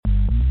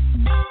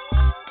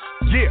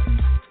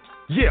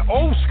Yeah,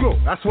 old school.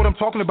 That's what I'm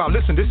talking about.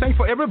 Listen, this ain't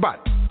for everybody.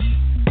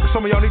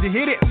 Some of y'all need to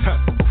hear this.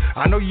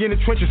 I know you're in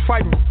the trenches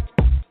fighting,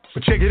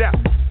 but check it out.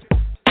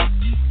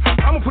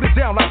 I'm gonna put it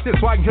down like this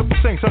so I can help you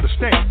things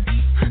understand.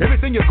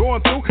 Everything you're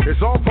going through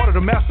is all part of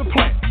the master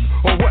plan.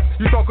 Or what?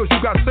 You thought cause you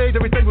got saved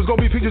everything was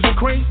gonna be peaches and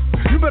cream?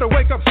 You better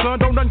wake up, son.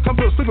 Don't nothing come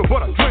to a sleeper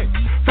but a dream.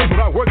 Faith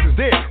without works is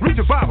dead. Read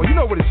your Bible, you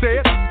know what it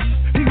says.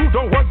 He who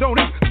don't work don't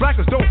eat.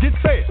 Slackers don't get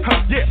fed.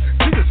 Yeah,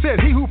 Jesus said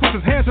he who puts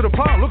his hands to the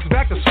plow looks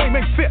back the same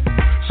ain't fit.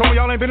 Some of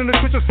y'all ain't been in the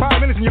trenches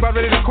 5 minutes and you about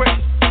ready to quit.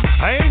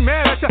 I ain't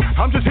mad at ya,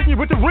 I'm just hitting you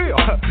with the real.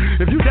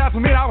 If you died for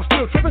me and I was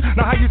still tripping,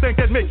 now how you think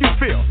that make you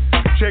feel?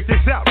 Check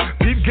this out,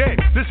 deep game,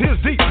 this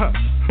here's deep.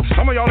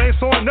 Some of y'all ain't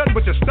sawing nothing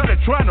but you started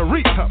trying to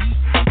reach.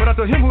 But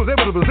unto him who is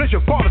able to possess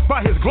your fathers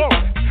by his glory.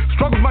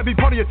 Struggles might be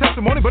part of your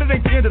testimony, but it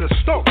ain't the end of the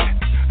story.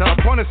 Now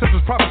the point is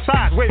was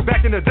prophesied way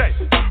back in the day.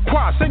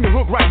 Choir, sing your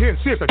hook right here and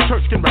see if the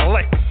church can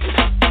relate.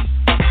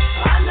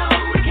 I know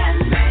we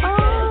can make it.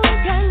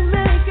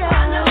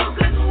 I know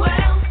good and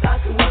well. I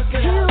can work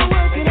it out.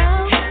 Work it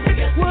out.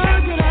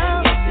 Work it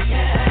out.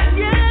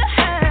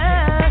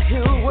 Yeah,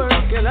 he'll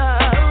work it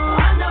out.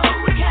 I know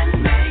we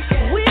can make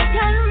it. We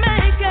can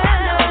make it. I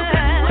know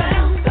good and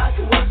well. I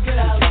can work it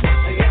out.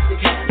 Yes, he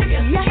can.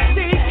 Yes,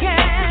 he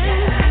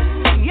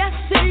can. Yes,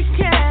 he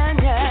can.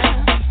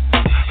 Yeah.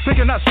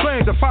 Thinking not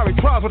strange, the fiery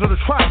trials are to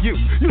try you.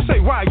 You say,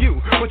 why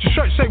you? But your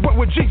church say, what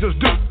would Jesus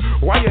do?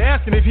 Why you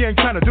asking if he ain't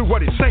trying to do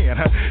what he's saying?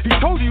 He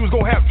told you he was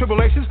going to have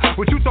tribulations,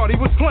 but you thought he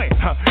was playing.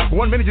 1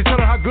 minute you're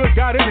telling how good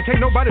God is and can't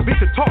nobody beat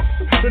your talk.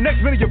 The next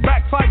minute you're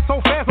backsliding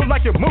so fast, look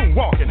like you're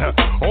moonwalking.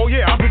 Oh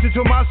yeah, I'm preaching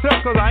to myself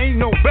because I ain't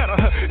no better.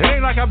 It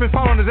ain't like I've been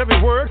following his every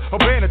word,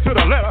 obeying it to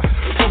the letter.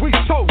 So we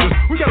soldiers,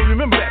 we got to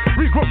remember that.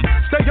 Regroup,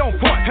 stay on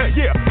point.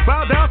 Yeah,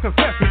 bow down,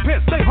 confess,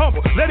 repent, stay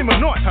humble, let him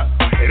anoint.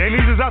 It ain't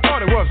easy as I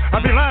thought it was. I'd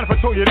be lying if I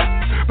told you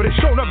that. But it's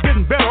showing up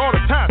getting better all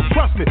the time.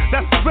 Trust me,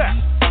 that's a fact.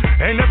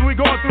 Ain't nothing we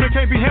going through that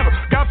can't be handled.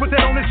 God put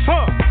that on his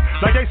son.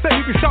 Like they say,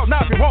 you can shout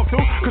now if you want to,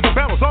 cause the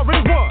battle's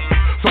already won.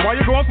 So while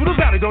you're going through the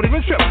valley, don't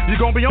even trip.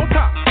 You're gonna be on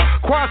top.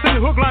 Choir, sing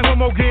the hook line one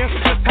more again.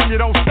 This time you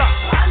don't stop.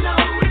 I know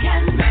we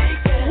can make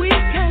it. We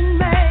can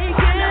make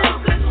it. I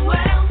know good and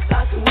well.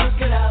 I can work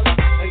it out.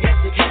 Yes,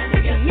 he can.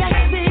 Yes,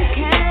 he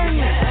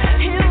can.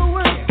 He'll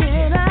work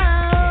it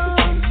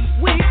out.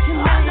 We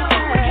can make it. I know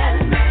we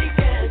can make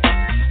it.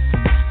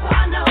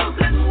 I know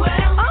good and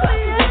well. Oh,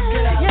 yeah.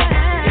 Yes,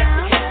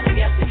 he can.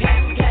 Yes, he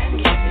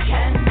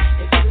can.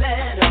 If you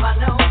let him, I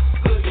know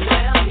good and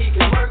well. He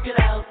can work it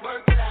out.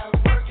 Work it out.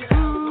 Work it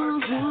out.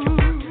 Work it out.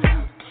 Work it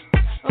out.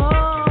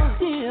 Oh,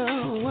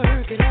 he'll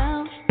work it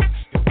out.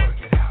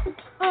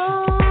 Oh,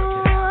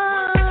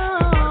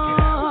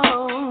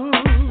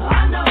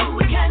 I know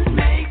we can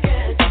make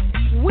it.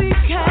 We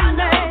can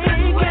make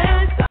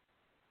it.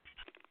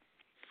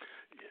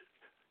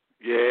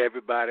 Yeah,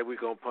 everybody, we're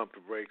going to pump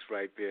the brakes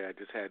right there. I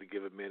just had to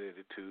give a minute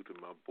or two to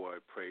my boy,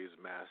 Praise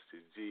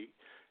Master G,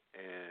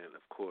 and,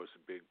 of course,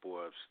 the big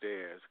boy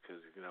upstairs, because,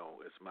 you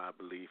know, it's my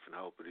belief, and I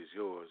hope it is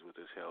yours. With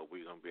his help,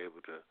 we're going to be able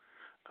to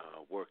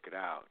work it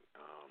out.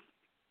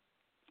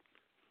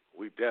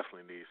 We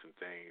definitely need some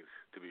things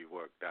to be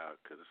worked out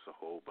because it's a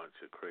whole bunch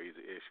of crazy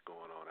ish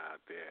going on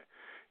out there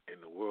in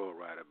the world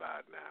right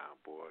about now,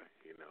 boy.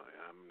 You know,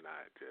 I'm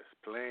not just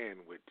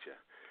playing with you.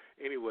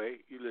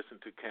 Anyway, you listen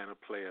to Can a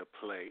Player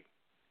Play,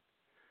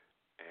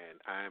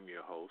 and I'm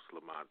your host,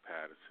 Lamont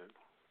Patterson.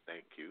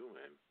 Thank you,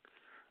 and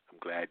I'm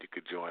glad you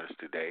could join us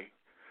today.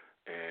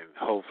 And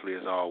hopefully,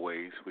 as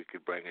always, we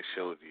could bring a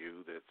show to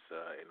you that's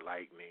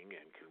enlightening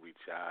and can reach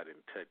out and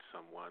touch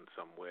someone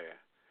somewhere.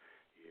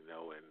 You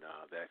know, and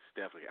that's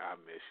definitely our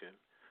mission,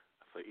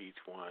 for each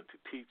one to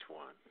teach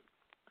one.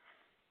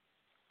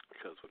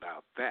 Because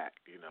without that,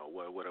 you know,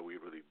 what are we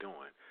really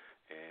doing?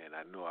 And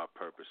I know our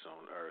purpose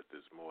on earth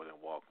is more than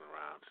walking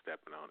around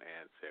stepping on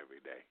ants every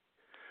day.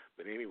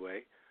 But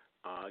anyway,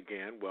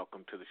 again,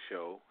 welcome to the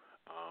show.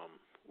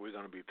 We're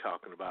going to be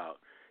talking about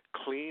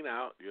clean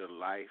out your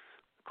life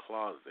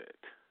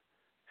closet.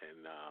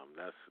 And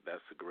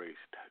that's a great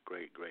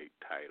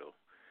title,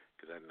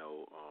 because I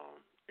know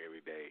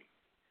every day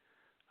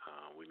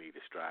we need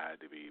to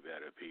strive to be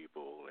better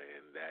people,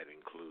 and that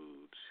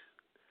includes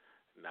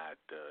not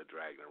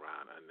dragging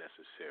around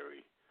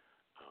unnecessary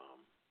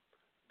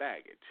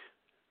baggage.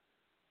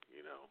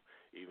 You know,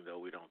 even though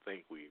we don't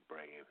think we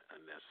bring in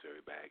unnecessary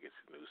baggage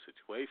to new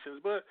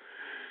situations, but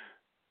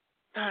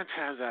 9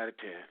 times out of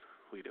 10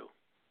 we do.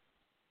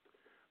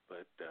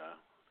 But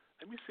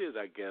let me see as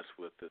our guest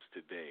with us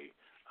today,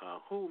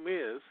 whom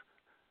is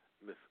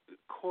Miss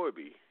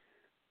Corby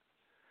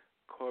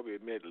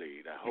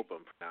Midlead. I hope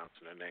I'm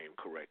pronouncing her name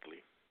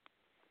correctly.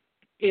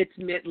 It's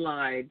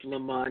Midlead,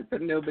 Lamont,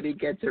 but nobody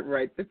gets it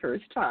right the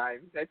first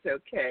time. That's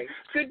okay.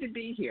 It's good to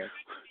be here.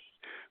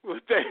 Well,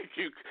 thank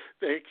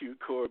you,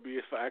 Corby.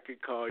 If I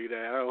could call you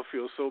that, I don't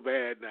feel so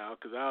bad now,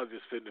 because I was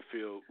just finna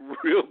feel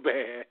real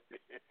bad.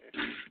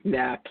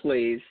 Nah,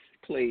 please.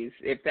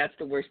 If that's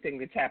the worst thing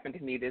that's happened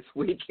to me this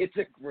week, it's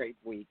a great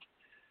week.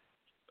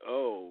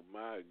 Oh,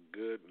 my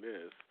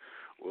goodness.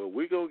 Well,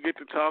 we're going to get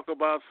to talk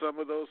about some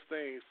of those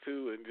things,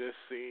 too, and just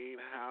seeing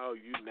how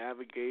you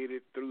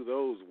navigated through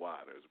those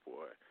waters,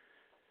 boy.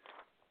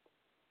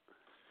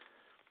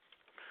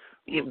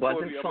 It Well,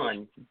 wasn't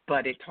Corby, fun,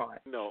 but it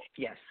taught. No,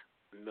 Yes.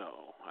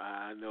 no,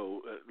 I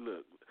know.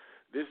 Look,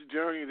 this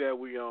journey that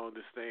we on,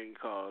 this thing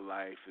called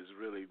life, is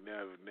really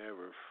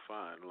never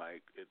fun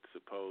like it's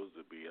supposed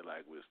to be,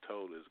 like we was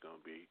told it's going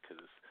to be, because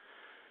it's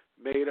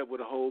made up with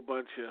a whole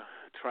bunch of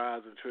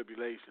trials and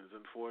tribulations,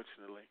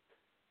 unfortunately.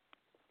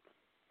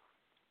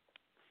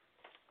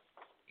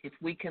 If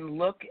we can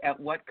look at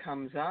what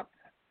comes up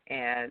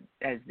as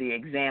the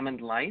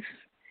examined life,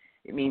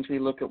 it means we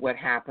look at what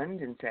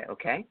happened and say,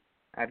 okay,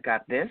 I've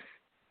got this.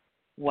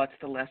 What's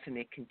the lesson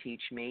it can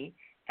teach me?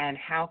 And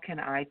how can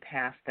I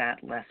pass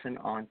that lesson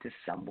on to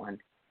someone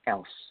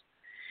else?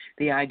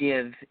 The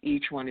idea of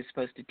each one is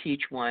supposed to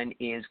teach one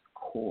is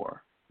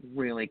core,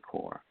 really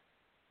core.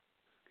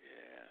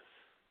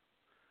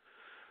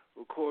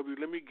 Well, Corby,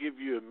 let me give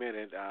you a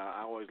minute.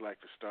 I always like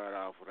to start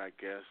off with, I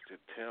guess, to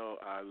tell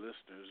our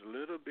listeners a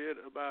little bit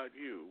about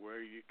you,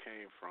 where you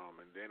came from,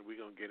 and then we're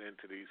going to get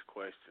into these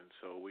questions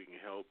so we can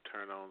help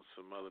turn on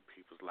some other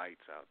people's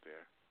lights out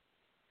there.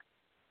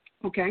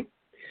 Okay.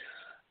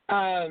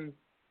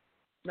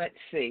 Let's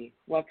see.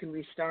 What can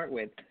we start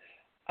with?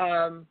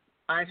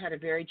 I've had a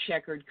very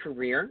checkered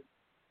career.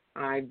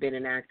 I've been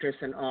an actress,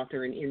 an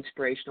author, an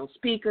inspirational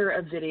speaker,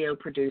 a video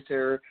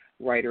producer,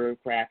 writer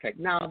of graphic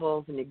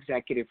novels, an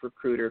executive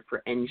recruiter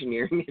for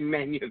engineering and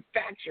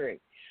manufacturing.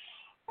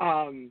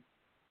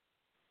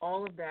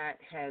 All of that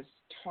has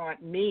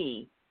taught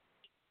me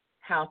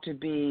how to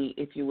be,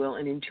 if you will,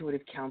 an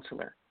intuitive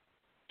counselor,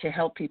 to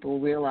help people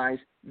realize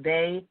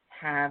they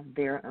have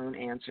their own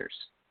answers.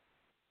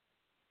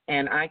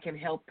 And I can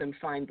help them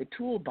find the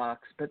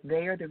toolbox, but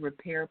they are the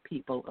repair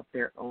people of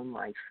their own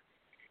life.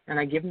 And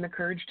I give them the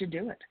courage to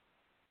do it.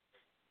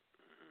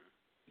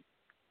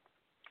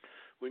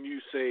 When you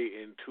say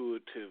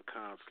intuitive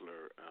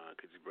counselor,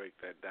 could you break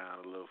that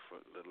down a little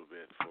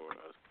bit for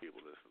us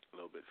people that's a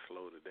little bit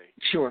slow today?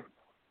 Sure.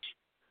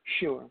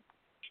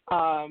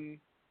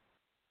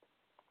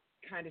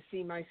 Kind of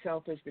see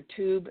myself as the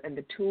tube and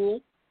the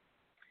tool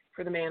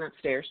for the man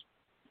upstairs.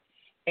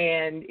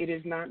 And it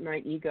is not my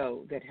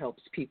ego that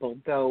helps people,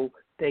 though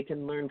they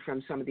can learn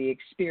from some of the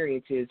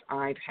experiences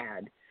I've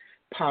had: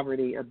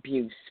 poverty,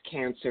 abuse,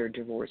 cancer,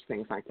 divorce,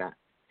 things like that.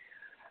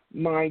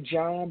 My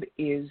job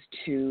is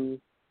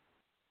to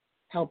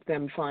help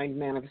them find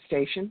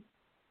manifestation.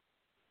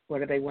 What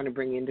do they want to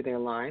bring into their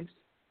lives?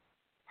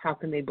 How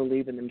can they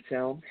believe in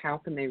themselves? How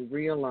can they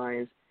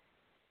realize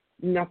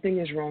nothing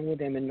is wrong with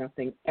them and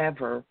nothing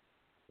ever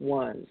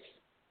was?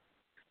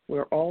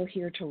 We're all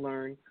here to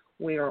learn.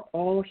 We are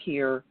all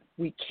here.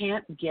 We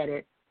can't get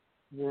it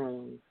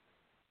wrong.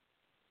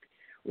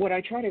 What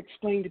I try to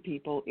explain to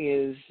people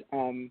is,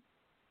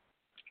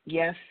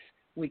 yes,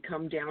 we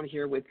come down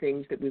here with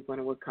things that we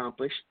want to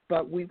accomplish,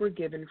 but we were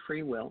given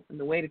free will. And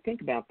the way to think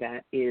about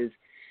that is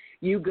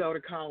you go to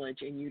college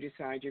and you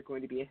decide you're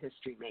going to be a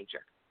history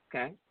major,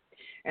 okay?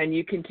 And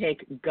you can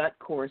take gut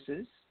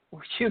courses,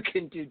 or you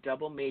can do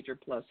double major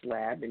plus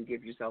lab and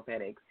give yourself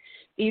headaches.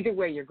 Either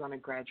way, you're going to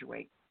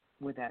graduate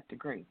with that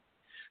degree.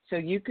 So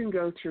you can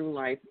go through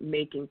life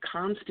making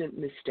constant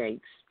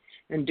mistakes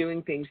and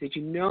doing things that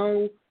you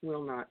know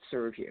will not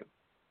serve you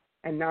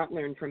and not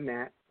learn from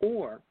that.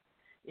 Or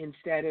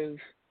instead of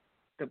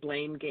the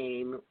blame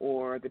game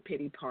or the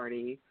pity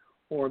party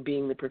or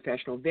being the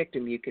professional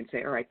victim, you can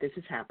say, all right, this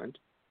has happened.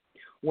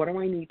 What do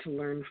I need to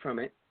learn from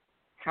it?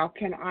 How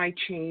can I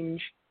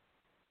change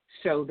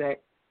so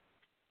that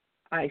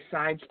I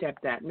sidestep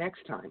that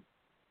next time?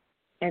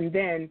 And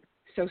then,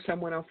 so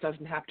someone else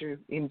doesn't have to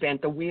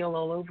invent the wheel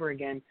all over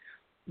again,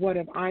 what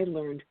have I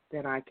learned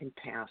that I can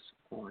pass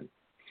on?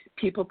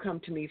 People come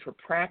to me for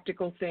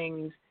practical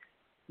things.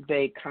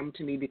 They come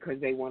to me because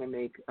they want to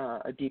make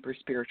a deeper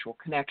spiritual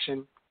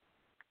connection.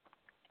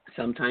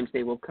 Sometimes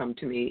they will come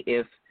to me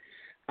if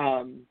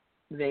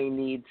they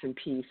need some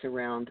peace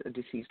around a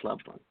deceased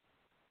loved one.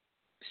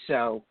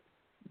 So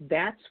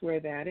that's where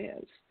that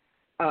is.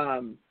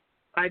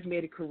 I've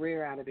made a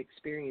career out of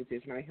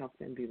experiences, and I help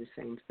them do the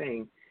same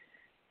thing.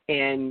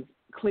 And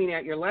Clean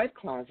Out Your Life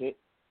Closet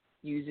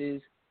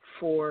uses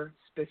 4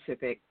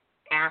 specific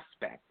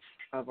aspects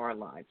of our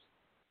lives: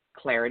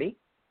 clarity,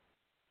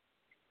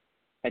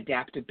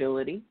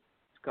 adaptability,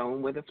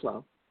 going with the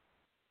flow,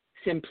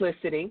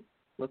 simplicity,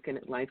 looking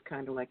at life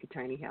kind of like a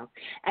tiny house,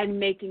 and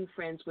making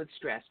friends with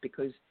stress,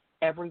 because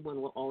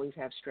everyone will always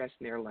have stress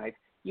in their life.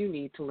 You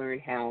need to learn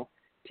how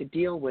to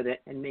deal with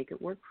it and make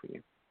it work for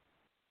you.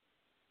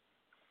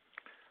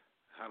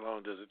 How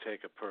long does it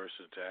take a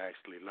person to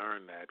actually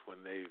learn that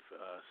when they've,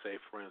 say,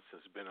 for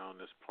instance, been on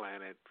this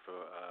planet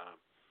for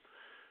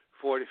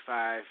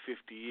 45,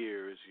 50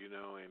 years,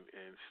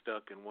 and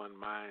stuck in one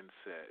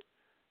mindset?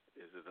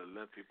 Is it a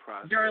lengthy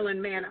process? Darling,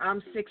 man,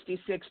 I'm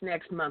 66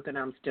 next month, and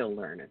I'm still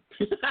learning.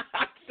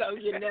 So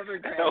you never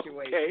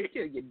graduate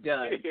until you're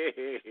done.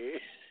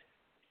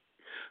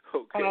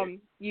 Okay.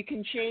 You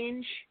can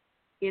change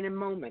in a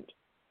moment.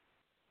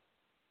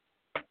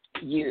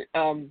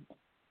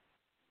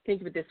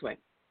 Think of it this way.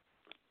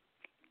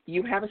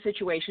 You have a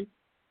situation,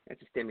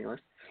 that's a stimulus.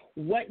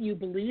 What you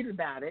believe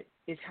about it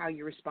is how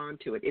you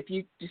respond to it. If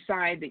you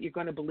decide that you're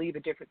going to believe a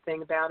different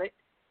thing about it,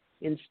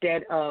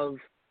 instead of,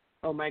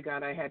 oh my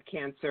God, I had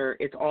cancer,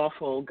 it's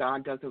awful,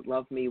 God doesn't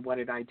love me, what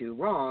did I do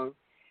wrong?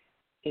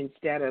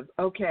 Instead of,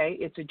 okay,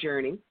 it's a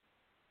journey,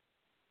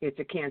 it's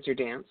a cancer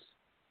dance,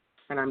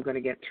 and I'm going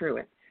to get through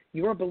it.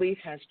 Your belief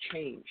has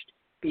changed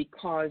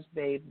because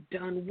they've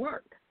done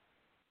work.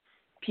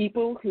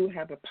 People who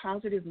have a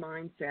positive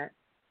mindset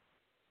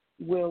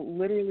will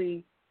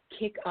literally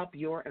kick up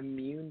your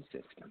immune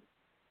system.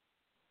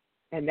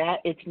 And that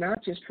it's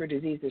not just for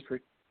disease, it's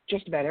for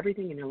just about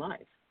everything in your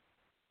life.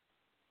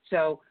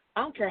 So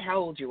I don't care how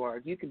old you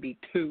are. You can be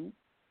 2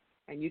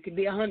 and you can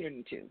be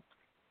 102.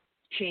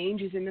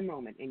 Change is in the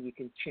moment, and you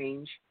can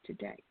change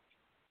today.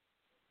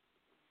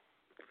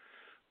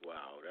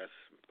 Wow, that's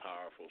some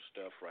powerful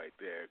stuff right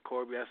there.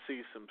 Corby, I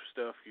see some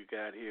stuff you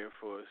got here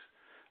for us,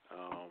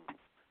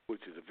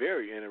 which is a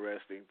very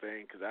interesting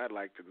thing because I'd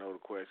like to know the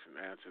question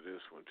and answer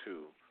this one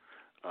too.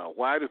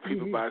 Why do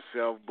people buy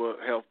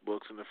self-help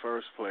books in the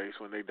first place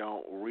when they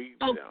don't read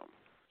them?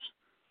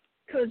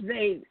 Because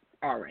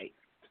all right,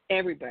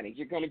 everybody,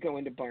 you're going to go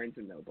into Barnes &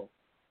 Noble,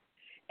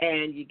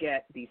 and you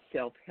get the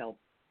self-help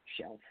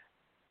shelf.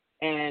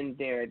 And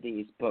there are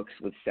these books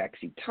with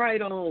sexy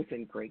titles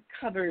and great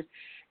covers,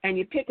 and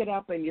you pick it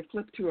up and you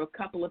flip through a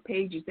couple of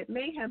pages that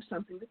may have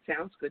something that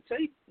sounds good, so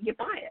you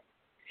buy it.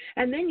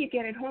 And then you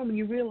get it home and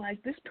you realize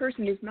this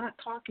person is not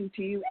talking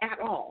to you at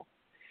all.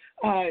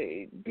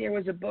 There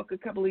was a book a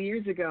couple of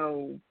years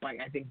ago by,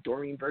 I think,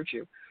 Doreen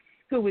Virtue,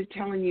 who was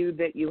telling you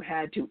that you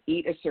had to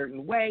eat a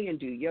certain way and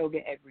do yoga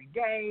every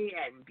day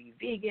and be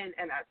vegan.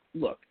 And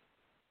look,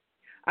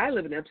 I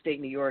live in upstate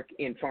New York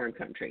in farm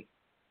country,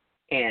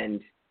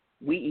 and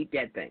we eat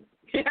dead things.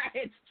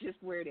 It's just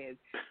where it is.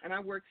 And I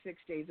work 6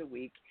 days a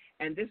week,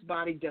 and this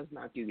body does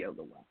not do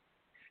yoga well.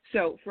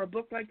 So for a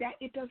book like that,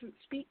 it doesn't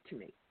speak to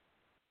me.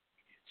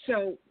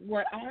 So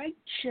what I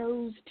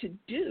chose to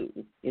do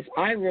is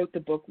I wrote the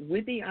book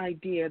with the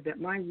idea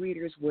that my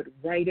readers would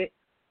write it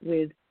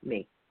with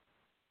me.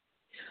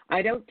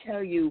 I don't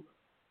tell you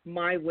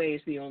my way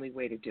is the only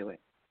way to do it.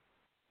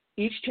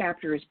 Each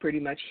chapter is pretty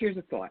much, here's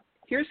a thought.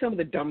 Here's some of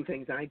the dumb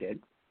things I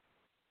did.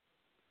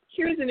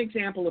 Here's an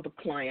example of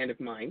a client of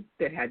mine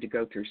that had to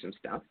go through some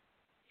stuff.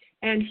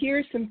 And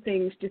here's some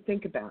things to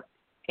think about.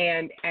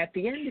 And at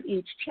the end of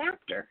each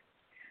chapter,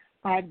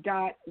 I've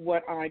got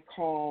what I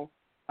call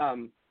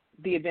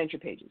the adventure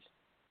pages.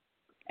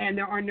 And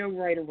there are no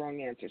right or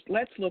wrong answers.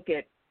 Let's look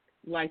at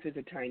life as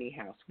a tiny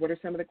house. What are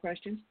some of the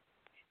questions?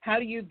 How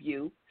do you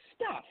view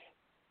stuff?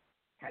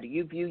 How do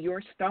you view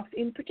your stuff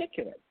in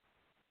particular?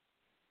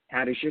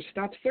 How does your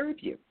stuff serve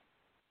you?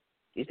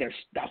 Is there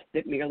stuff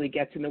that merely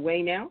gets in the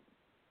way now?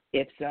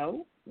 If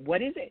so,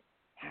 what is it?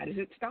 How does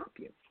it stop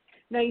you?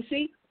 Now, you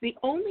see, the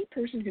only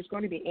person who's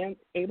going to be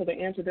able to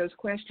answer those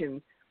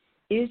questions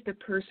is the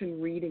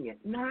person reading it,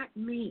 not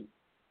me.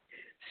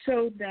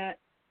 So that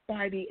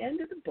by the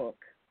end of the book,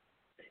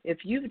 if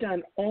you've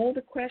done all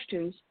the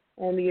questions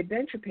on the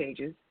adventure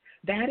pages,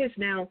 that is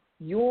now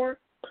your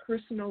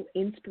personal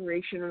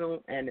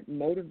inspirational and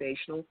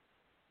motivational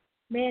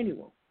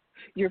manual.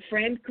 Your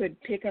friend could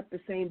pick up the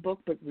same book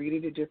but read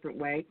it a different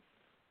way.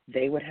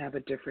 They would have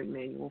a different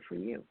manual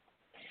from you.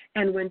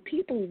 And when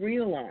people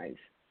realize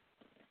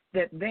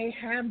that they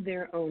have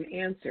their own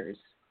answers,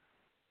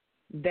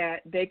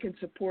 that they can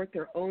support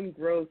their own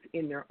growth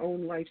in their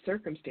own life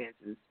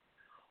circumstances,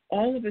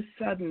 all of a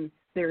sudden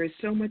there is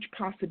so much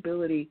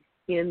possibility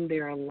in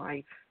their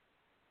life.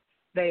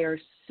 They are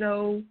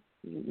so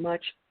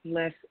much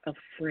less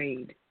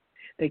afraid.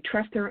 They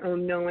trust their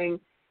own knowing,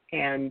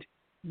 and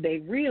they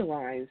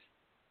realize,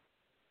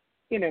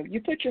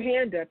 you put your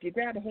hand up, you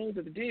grab a hold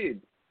of the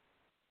dude,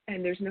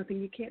 and there's nothing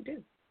you can't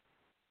do.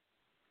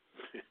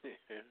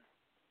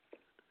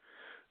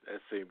 That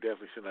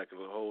definitely seems like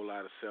a whole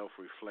lot of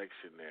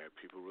self-reflection there.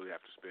 People really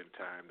have to spend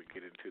time to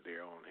get into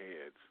their own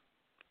heads.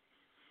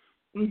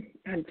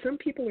 And some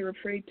people are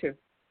afraid to.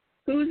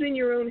 Who's in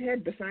your own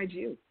head besides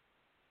you?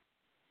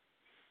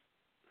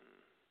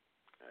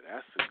 Now,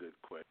 that's a good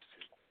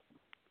question.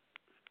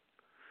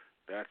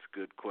 That's a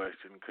good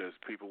question because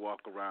people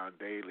walk around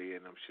daily,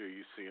 and I'm sure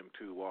you see them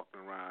too, walking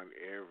around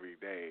every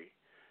day,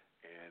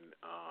 and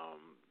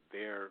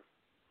they're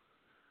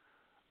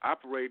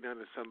operating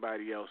under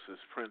somebody else's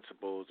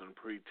principles and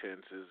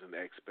pretenses and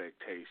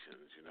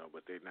expectations,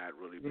 but they're not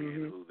really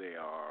being who they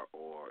are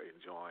or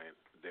enjoying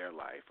their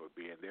life or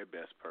being their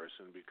best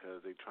person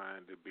because they're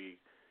trying to be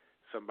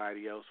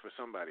somebody else for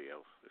somebody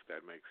else, if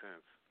that makes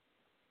sense.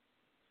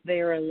 They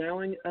are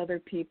allowing other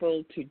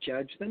people to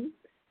judge them.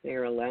 They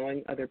are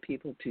allowing other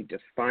people to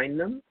define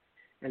them.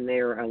 And they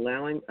are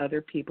allowing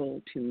other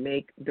people to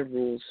make the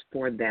rules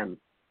for them.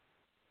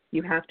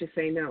 You have to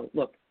say no.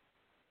 Look,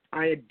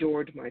 I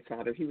adored my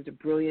father. He was a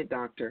brilliant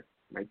doctor.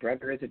 My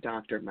brother is a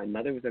doctor. My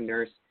mother was a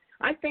nurse.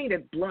 I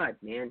fainted blood,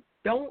 man.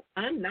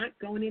 I'm not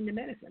going into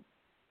medicine.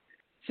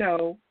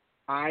 So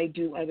I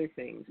do other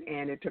things.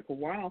 And it took a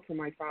while for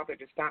my father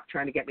to stop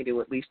trying to get me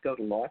to at least go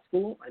to law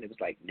school. And it was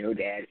like, no,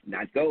 Dad,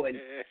 not going.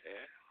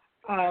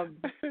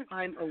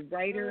 I'm a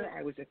writer.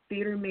 I was a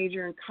theater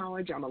major in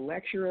college. I'm a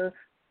lecturer.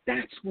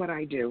 That's what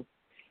I do.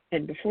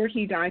 And before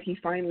he died, he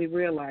finally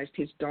realized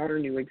his daughter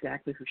knew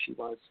exactly who she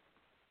was.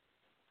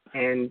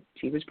 And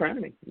he was proud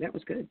of me. And that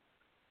was good.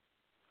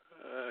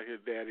 Your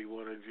daddy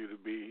wanted you to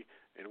be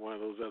in one of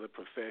those other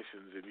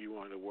professions, and you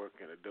wanted to work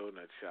in a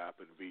donut shop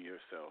and be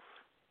yourself.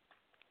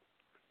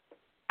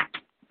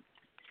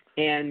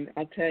 And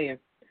I'll tell you,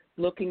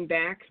 looking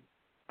back,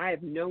 I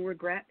have no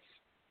regrets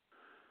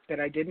that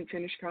I didn't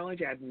finish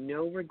college. I have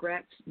no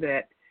regrets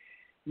that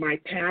my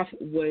path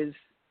was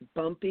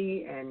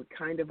bumpy and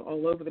kind of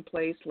all over the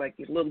place like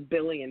Little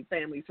Billy and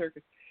Family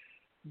Circus.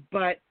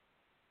 But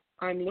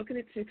I'm looking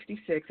at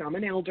 66. I'm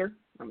an elder.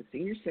 I'm a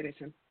senior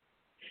citizen.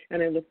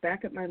 And I look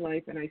back at my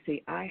life and I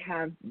see I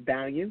have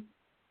value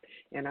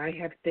and I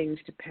have things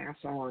to pass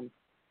on.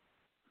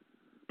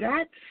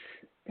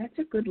 That's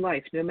a good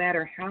life, no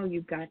matter how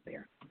you got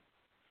there.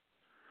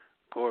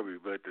 Corby,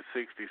 but the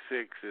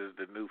 66 is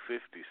the new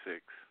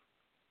 56.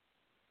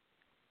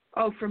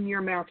 Oh, from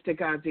your mouth to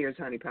God's ears,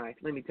 honey pie,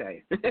 let me tell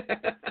you.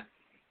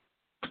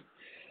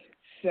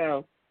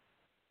 So,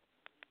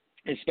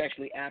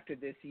 especially after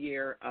this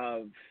year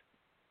of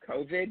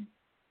COVID,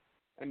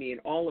 I mean,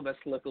 all of us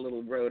look a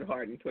little road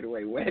hard and put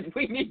away wet.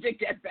 We need to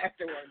get back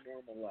to our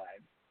normal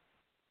lives.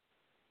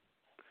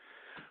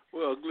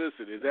 Well,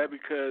 listen, is that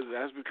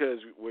because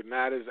we're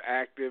not as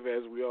active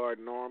as we are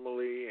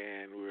normally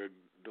and we're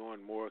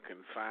doing more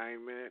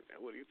confinement?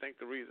 What do you think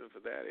the reason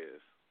for that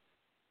is?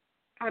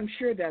 I'm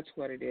sure that's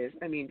what it is.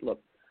 I mean,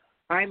 look,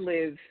 I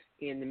live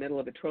in the middle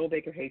of a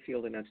 12-acre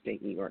hayfield in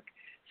upstate New York.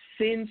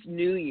 Since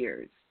New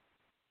Year's,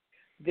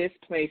 this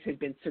place has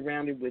been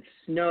surrounded with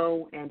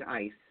snow and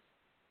ice.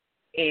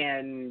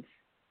 And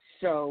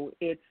so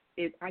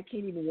I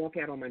can't even walk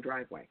out on my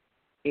driveway.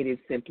 It is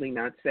simply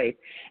not safe.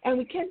 And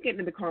we can't get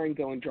in the car and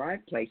go and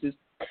drive places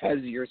because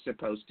you're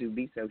supposed to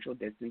be social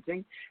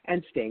distancing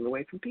and staying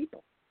away from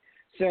people.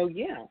 So,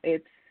 yeah,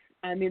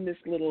 I'm in this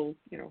little,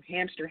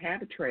 hamster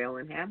habit trail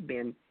and have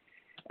been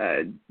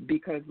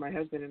because my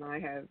husband and I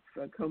have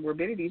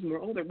comorbidities and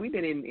we're older. We've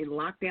been in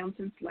lockdown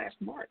since last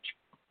March.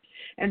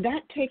 And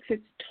that takes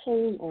its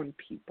toll on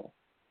people.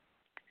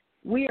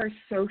 We are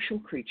social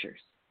creatures,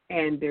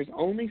 and there's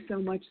only so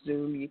much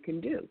Zoom you can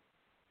do.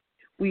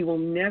 We will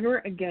never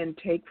again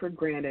take for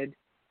granted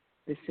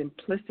the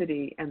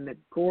simplicity and the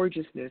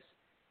gorgeousness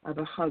of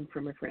a hug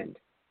from a friend.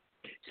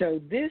 So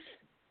this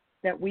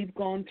that we've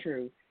gone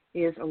through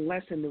is a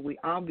lesson that we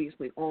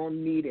obviously all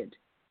needed.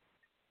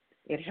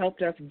 It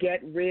helped us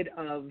get rid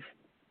of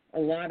a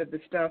lot of the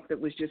stuff that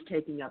was just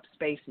taking up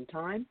space and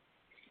time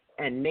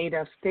and made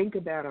us think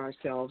about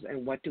ourselves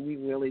and what do we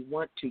really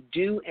want to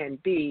do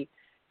and be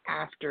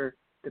after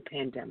the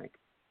pandemic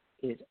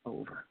is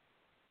over.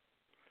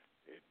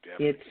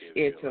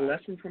 It's a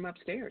lesson from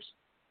upstairs.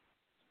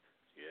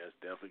 Yeah, it's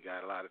definitely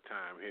got a lot of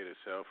time here to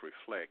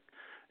self-reflect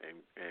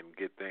and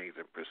get things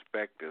in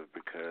perspective,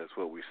 because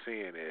what we're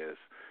seeing is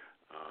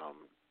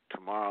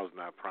tomorrow's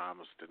not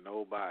promised to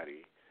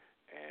nobody,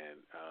 and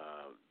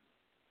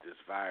this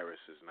virus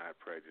is not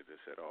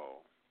prejudiced at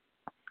all.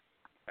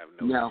 I have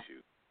no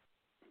issues.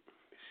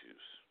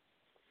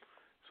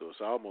 So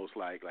it's almost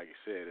like you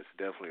said, it's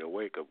definitely a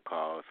wake-up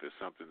call. If it's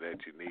something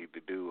that you need to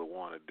do or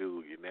want to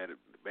do, you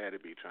better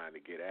be trying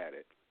to get at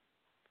it.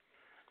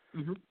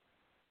 Mm-hmm.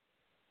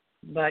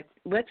 But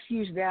let's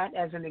use that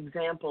as an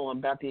example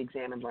about the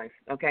examined life,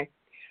 okay?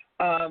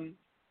 A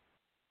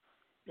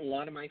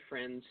lot of my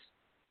friends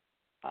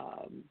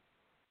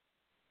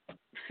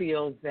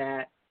feel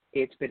that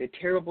it's been a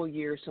terrible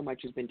year. So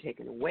much has been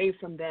taken away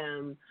from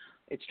them.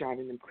 It's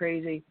driving them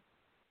crazy.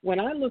 When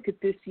I look at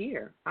this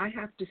year, I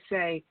have to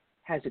say,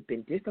 has it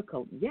been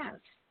difficult? Yes.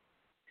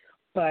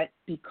 But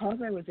because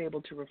I was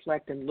able to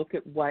reflect and look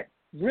at what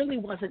really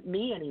wasn't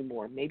me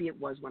anymore, maybe it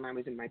was when I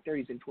was in my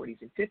 30s and 40s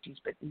and 50s,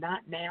 but not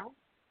now.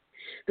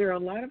 There are a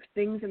lot of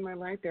things in my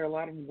life, there are a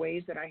lot of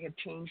ways that I have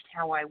changed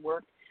how I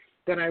work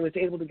that I was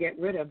able to get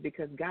rid of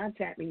because God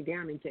sat me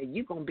down and said,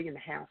 you're going to be in the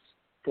house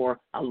for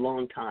a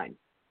long time.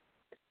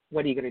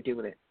 What are you going to do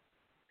with it?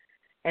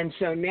 And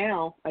so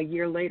now, a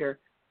year later,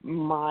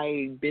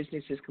 my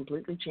business has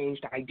completely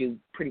changed. I do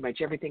pretty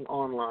much everything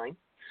online,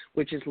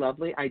 which is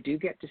lovely. I do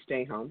get to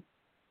stay home.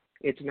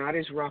 It's not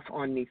as rough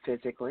on me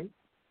physically.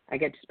 I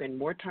get to spend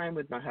more time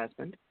with my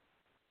husband.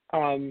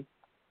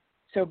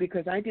 So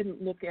because I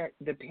didn't look at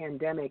the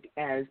pandemic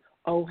as,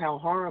 oh, how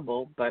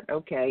horrible, but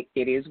okay,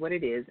 it is what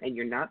it is, and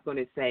you're not going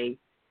to say,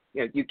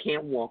 you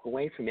can't walk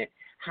away from it.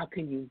 How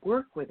can you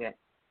work with it?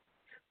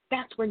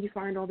 That's when you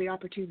find all the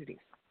opportunities.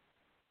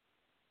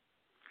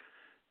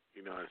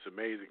 It's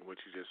amazing what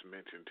you just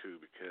mentioned, too,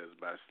 because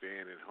by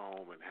staying at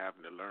home and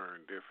having to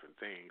learn different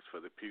things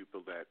for the people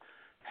that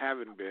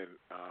haven't been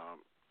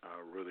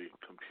really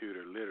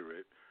computer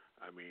literate,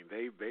 I mean,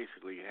 they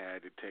basically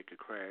had to take a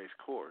crash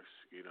course,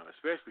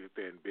 especially if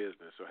they're in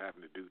business or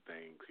having to do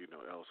things,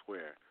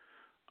 elsewhere.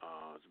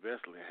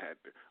 Especially had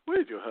to.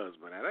 Where's your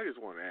husband at? I just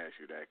want to ask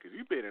you that because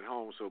you've been at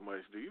home so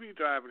much. Do you be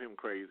driving him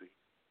crazy?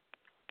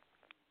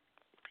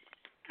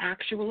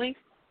 Actually,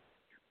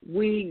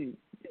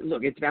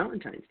 look. It's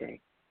Valentine's Day.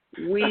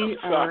 We I'm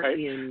are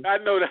sorry. in. I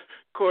know that,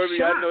 Corby.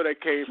 Shock. I know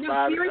that came from. No,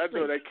 I seriously.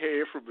 know that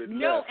came from the.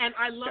 No, and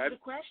I love the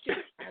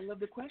question. I love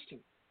the question.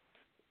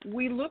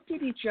 We looked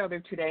at each other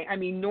today. I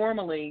mean,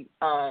 normally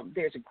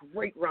there's a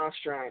great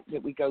restaurant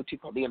that we go to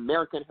called the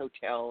American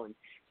Hotel, and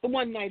the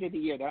one night of the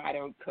year that I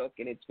don't cook,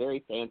 and it's very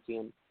fancy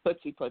and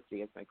putsy,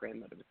 as my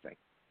grandmother would say.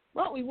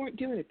 Well, we weren't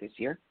doing it this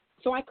year,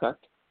 so I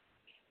cooked.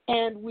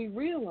 And we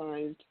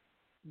realized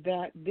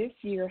that this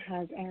year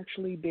has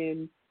actually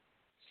been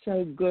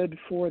so good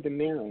for the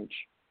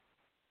marriage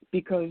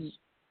because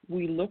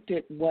we looked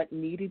at what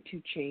needed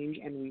to change,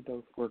 and we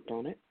both worked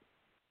on it.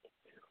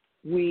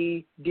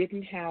 We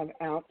didn't have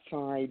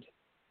outside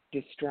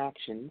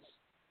distractions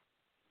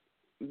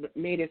that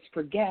made us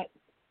forget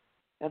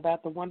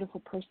about the wonderful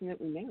person that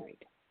we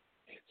married.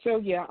 So,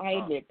 yeah, I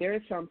admit there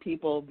are some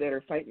people that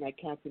are fighting like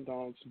cats and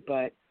dogs,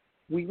 but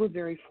we were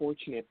very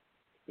fortunate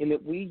in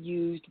that we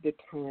used the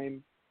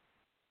time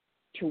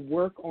to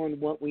work on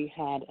what we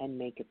had and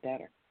make it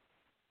better.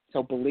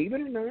 So believe it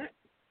or not,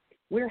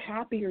 we're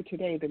happier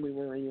today than we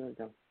were a year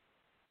ago.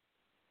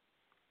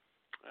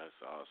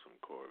 That's awesome,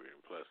 Corey.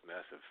 And plus,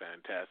 that's a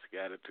fantastic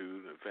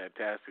attitude and a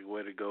fantastic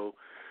way to go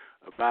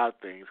about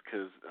things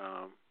because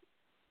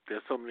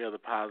there's so many other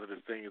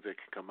positive things that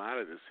can come out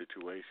of this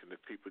situation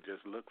if people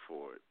just look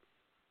for it.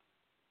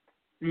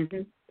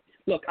 Mm-hmm.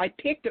 Look, I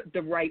picked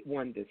the right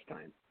one this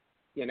time.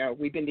 You know,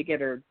 we've been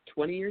together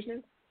 20 years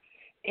now.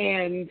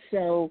 And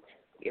so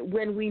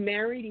when we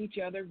married each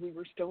other, we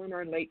were still in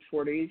our late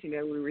 40s. You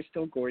know, we were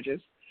still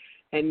gorgeous.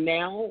 And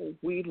now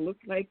we look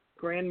like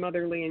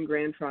grandmotherly and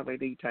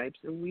grandfatherly types,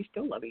 and we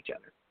still love each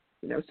other.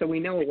 You know, so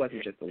we know it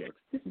wasn't just the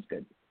looks. This is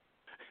good.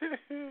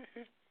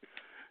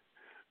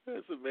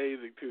 That's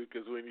amazing, too,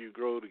 because when you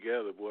grow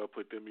together, boy,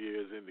 put them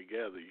years in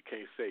together, you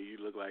can't say you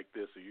look like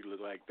this or you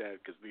look like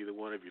that because neither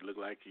one of you look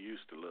like you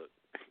used to look.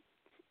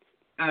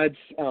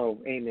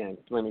 Amen.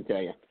 Let me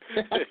tell you.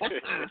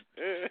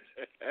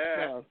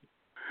 So.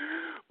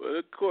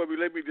 Well, Corby,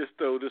 let me just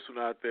throw this one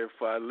out there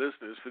for our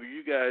listeners. For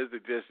you guys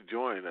that just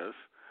joined us,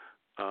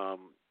 of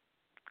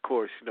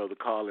course, you know, the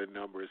call-in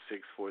number is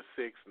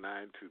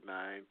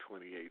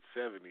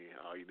 646-929-2870.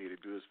 All you need to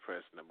do is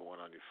press number 1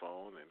 on your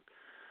phone, and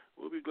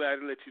we'll be glad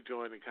to let you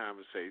join the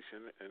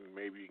conversation, and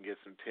maybe you can get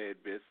some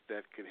tidbits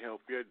that can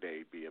help your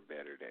day be a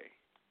better day.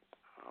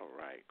 All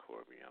right,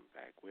 Corby, I'm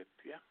back with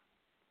you.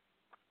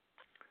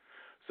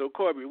 So,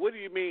 Corby, what do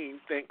you mean,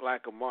 think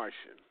like a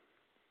Martian?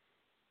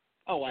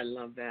 Oh, I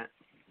love that.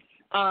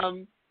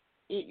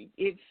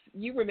 If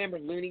you remember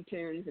Looney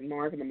Tunes and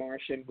Marvin the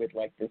Martian with,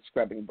 like, the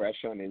scrubbing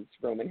brush on his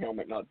Roman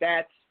helmet, no,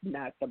 that's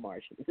not the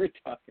Martian we're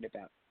talking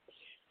about.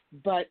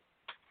 But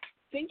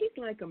thinking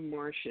like a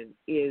Martian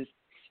is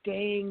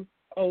staying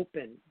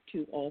open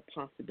to all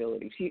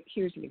possibilities.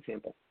 Here's an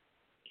example.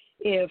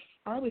 If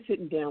I was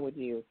sitting down with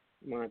you,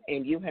 Mark,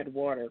 and you had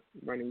water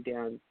running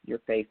down your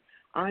face,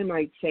 I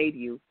might say to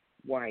you,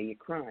 why are you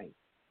crying?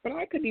 But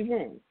I could be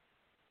wrong.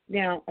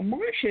 Now, a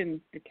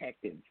Martian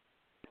detective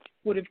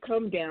would have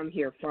come down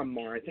here from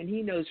Mars, and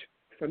he knows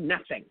from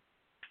nothing.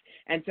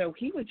 And so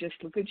he would just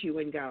look at you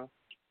and go,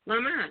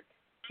 Lamont,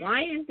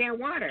 why is there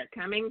water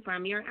coming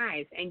from your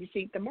eyes? And you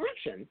see, the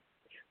Martian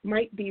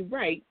might be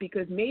right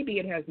because maybe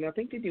it has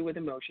nothing to do with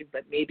emotion,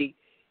 but maybe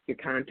your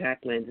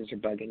contact lenses are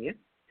bugging you,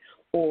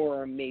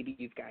 or maybe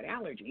you've got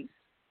allergies.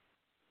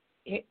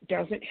 It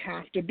doesn't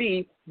have to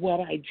be what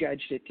I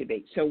judged it to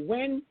be. So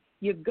when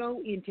you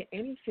go into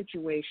any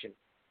situation,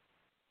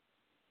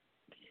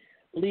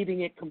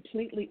 leaving it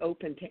completely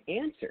open to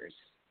answers,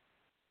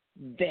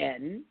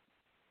 then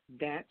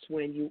that's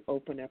when you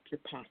open up your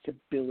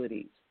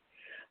possibilities.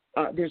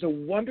 There's a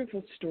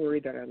wonderful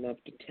story that I love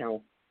to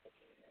tell.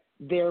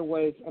 There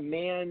was a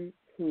man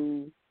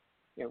who,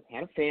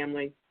 had a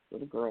family,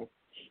 little girl.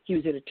 He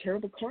was in a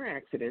terrible car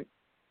accident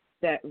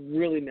that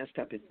really messed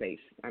up his face.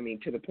 I mean,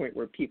 to the point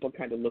where people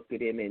kind of looked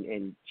at him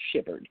and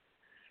shivered.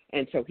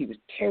 And so he was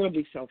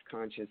terribly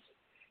self-conscious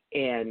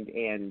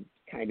and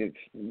kind of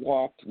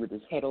walked with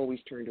his head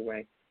always turned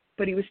away.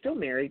 But he was still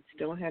married,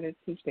 still had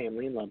his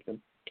family and loved them.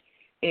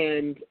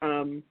 And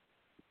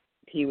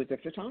he was a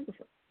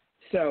photographer.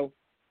 So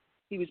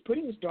he was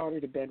putting his daughter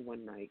to bed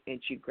one night,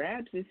 and she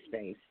grabs his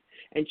face,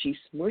 and she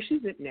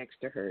smushes it next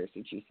to hers,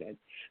 and she said,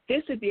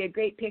 "This would be a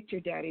great picture,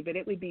 Daddy, but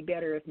it would be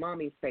better if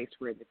Mommy's face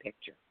were in the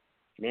picture."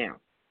 Now,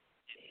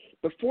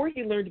 before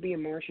he learned to be a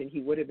Martian,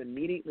 he would have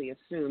immediately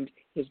assumed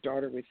his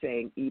daughter was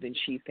saying even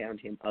she found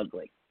him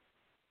ugly.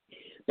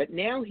 But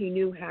now he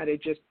knew how to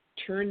just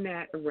turn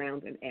that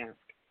around and ask,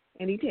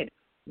 and he did.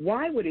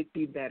 Why would it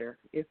be better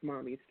if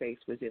Mommy's face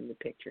was in the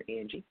picture,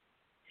 Angie?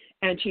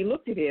 And she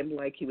looked at him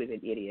like he was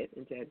an idiot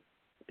and said,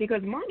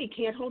 because Mommy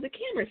can't hold the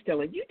camera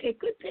still, and you take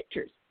good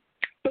pictures.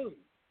 Boom.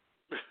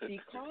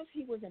 Because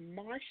he was a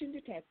Martian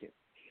detective,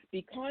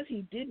 because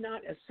he did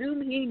not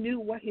assume he knew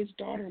what his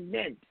daughter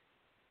meant,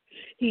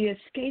 he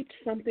escaped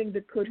something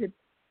that could have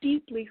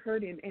deeply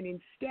hurt him, and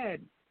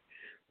instead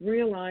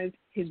realized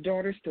his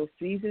daughter still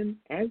sees him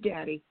as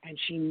daddy, and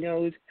she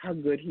knows how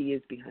good he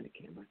is behind a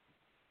camera.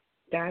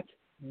 That's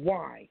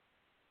why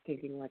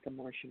thinking like a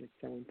Martian is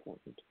so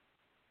important.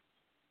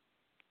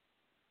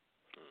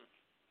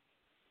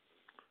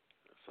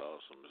 That's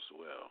awesome as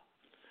well.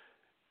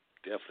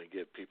 Definitely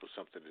give people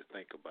something to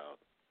think about.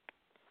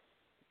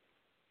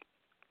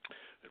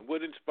 And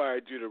what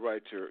inspired you to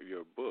write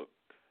your book,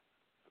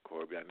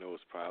 Corby? I know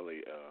it's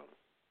probably a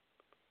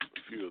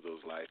few of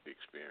those life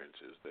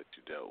experiences that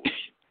you dealt with.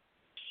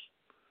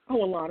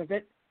 Oh, a lot of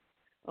it.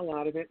 A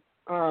lot of it.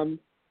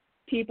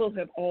 People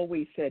have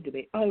always said to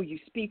me, "Oh, you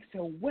speak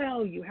so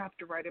well, you have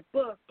to write a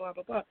book, blah,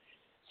 blah, blah."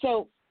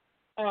 So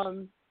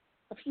a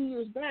few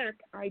years back,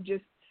 I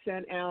just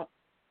sent out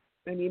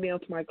an email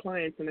to my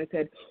clients, and I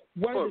said,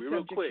 what are the real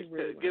subjects quick, you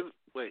really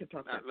want to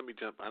talk about? let me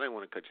jump. I didn't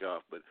want to cut you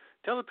off, but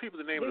tell the people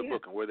the name of the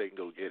book and where they can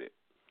go get it.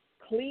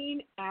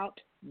 Clean Out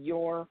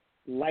Your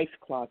Life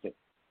Closet.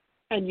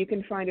 And you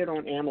can find it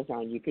on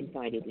Amazon. You can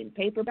find it in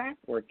paperback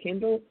or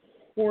Kindle,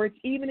 or it's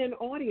even an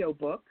audio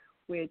book,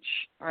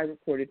 which I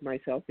recorded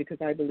myself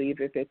because I believe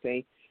if it's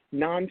a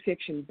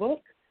nonfiction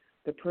book,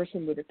 the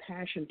person with a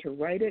passion to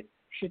write it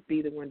should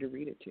be the one to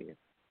read it to you.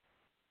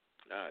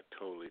 I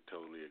totally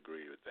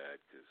agree with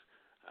that because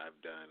I've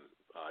done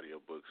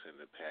audiobooks in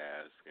the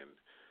past, and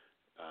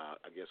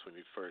I guess when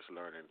you first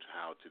learning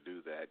how to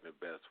do that and the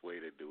best way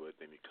to do it,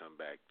 then you come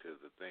back to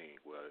the thing.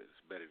 Well,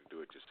 it's better to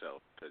do it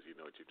yourself because you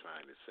know what you're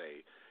trying to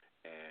say.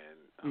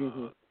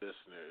 And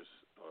listeners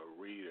or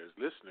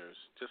listeners,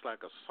 just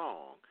like a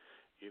song,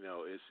 you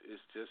know,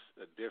 it's just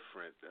a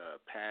different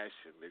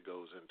passion that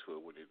goes into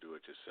it when you do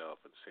it yourself,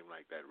 and it seems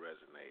like that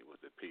resonate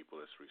with the people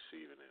that's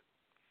receiving it.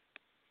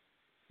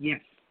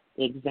 Yes,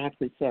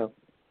 exactly so.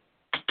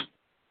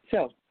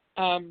 So,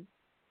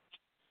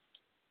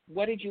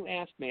 what did you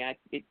ask me?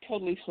 It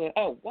totally flew.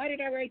 Oh, why did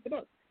I write the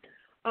book?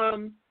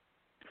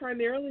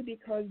 Primarily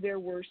because there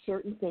were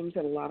certain things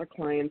that a lot of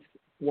clients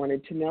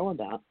wanted to know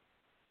about.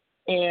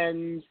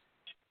 And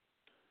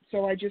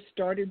so I just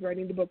started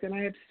writing the book, and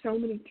I have so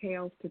many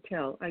tales to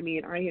tell. I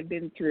mean, I have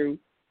been through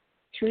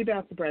 3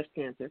 bouts of breast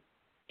cancer,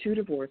 2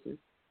 divorces,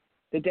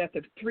 the death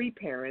of 3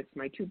 parents,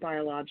 my 2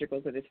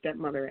 biologicals and a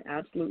stepmother I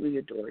absolutely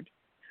adored.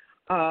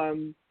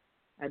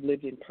 I've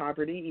lived in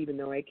poverty, even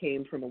though I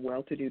came from a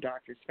well-to-do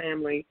doctor's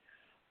family.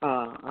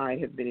 I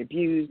have been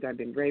abused. I've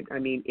been raped. I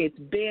mean, it's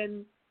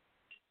been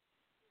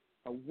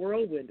a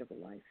whirlwind of a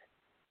life.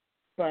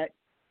 But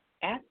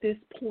at this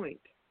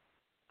point,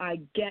 I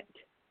get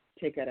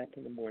to get up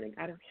in the morning.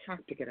 I don't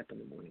have to get up in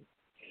the morning.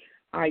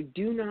 I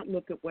do not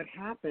look at what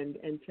happened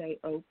and say,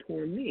 "Oh,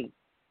 poor me."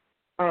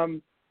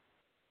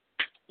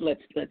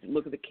 Let's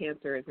look at the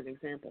cancer as an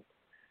example.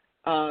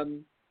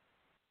 Carl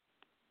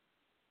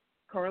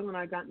and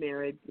I got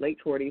married, late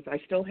 40s. I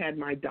still had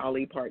my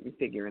Dolly Parton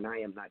figure, and I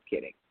am not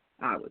kidding.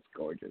 I was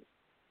gorgeous.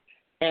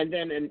 And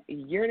then a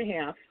year and a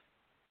half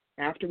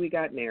after we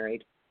got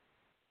married,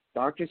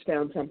 doctors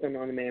found something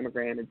on the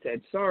mammogram and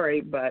said,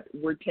 "Sorry, but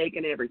we're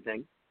taking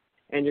everything,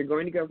 and you're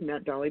going to go from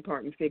that Dolly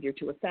Parton figure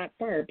to a fat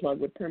fire plug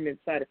with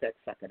permanent side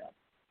effects. Suck it up."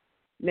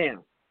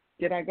 Now,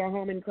 did I go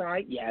home and cry?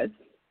 Yes,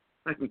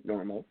 I was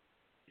normal.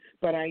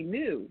 But I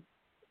knew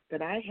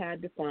that I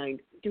had to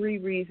find 3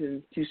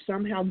 reasons to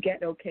somehow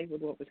get okay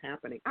with what was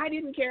happening. I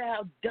didn't care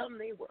how dumb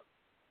they were.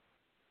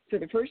 So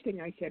the first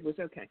thing I said was,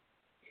 okay,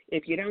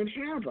 if you don't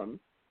have them,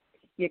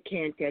 you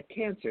can't get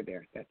cancer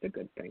there. That's a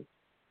good thing.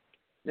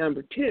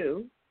 Number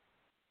 2,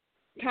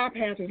 top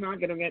half is not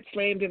going to get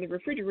slammed in the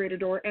refrigerator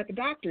door at the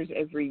doctor's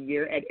every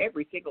year, and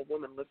every single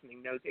woman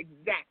listening knows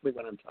exactly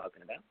what I'm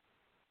talking about.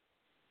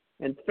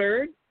 And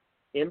 3rd,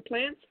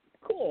 implants,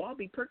 cool, I'll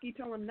be perky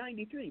till I'm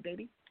 93,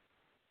 baby.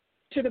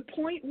 To the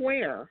point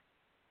where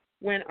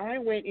when I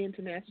went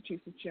into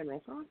Massachusetts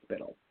General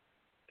Hospital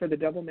for the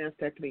double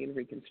mastectomy and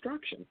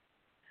reconstruction,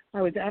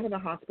 I was out of the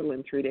hospital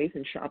in 3 days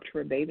and shopped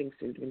for a bathing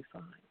suit in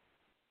 5.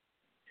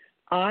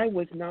 I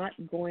was not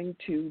going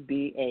to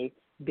be a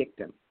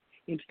victim.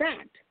 In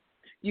fact,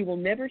 you will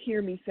never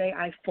hear me say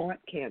I fought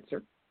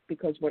cancer,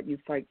 because what you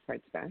fight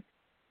fights back.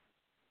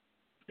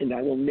 And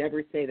I will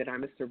never say that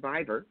I'm a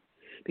survivor,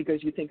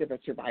 because you think of a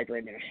survivor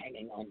and they're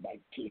hanging on by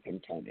teeth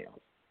and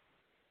toenails.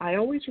 I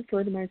always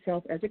refer to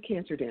myself as a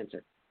cancer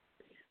dancer.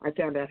 I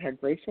found out how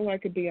graceful I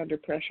could be under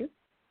pressure.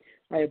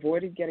 I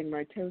avoided getting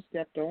my toes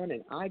stepped on,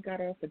 and I got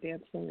off the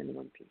dance floor in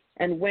one piece.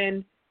 And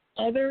when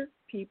other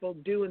people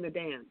doing the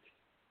dance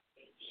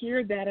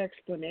hear that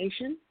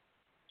explanation,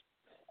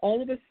 all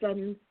of a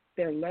sudden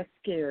they're less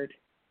scared.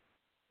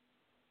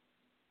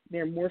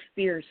 They're more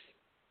fierce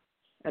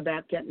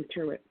about getting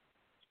through it.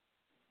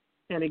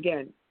 And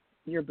again,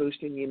 you're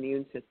boosting the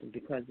immune system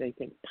because they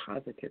think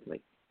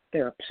positively.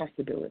 There are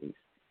possibilities.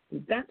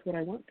 And that's what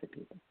I want for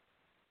people.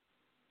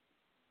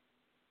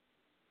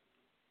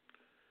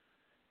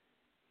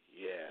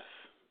 Yes,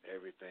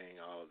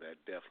 everything, all of that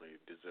definitely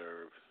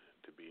deserves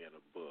to be in a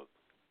book.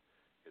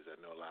 Because I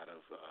know a lot of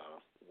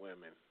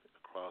women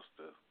across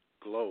the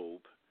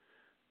globe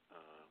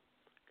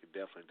could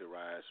definitely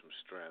derive some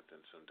strength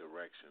and some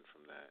direction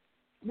from that.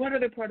 What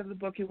other part of the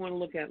book you want to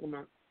look at,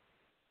 Lamont?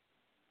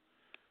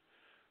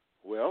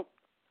 Well,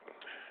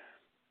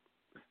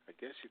 I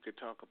guess you could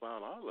talk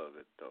about all of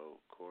it, though,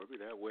 Corby.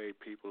 That way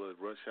people would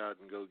rush out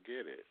and go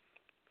get it.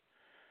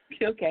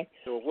 Okay.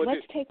 So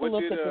Let's take a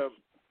look at the...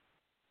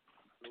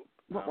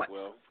 What?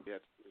 Well, we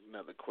got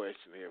another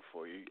question here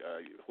for you.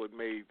 What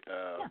made...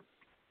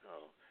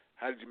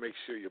 how did you make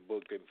sure your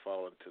book didn't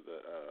fall into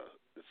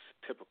this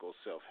typical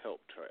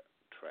self-help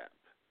trap?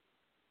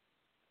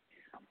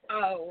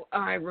 Oh,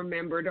 I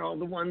remembered all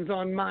the ones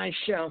on my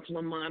shelf,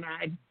 Lamont.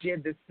 I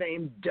did the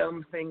same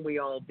dumb thing we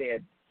all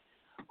did.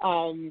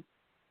 And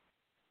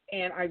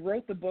I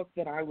wrote the book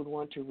that I would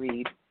want to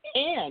read,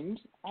 and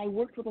I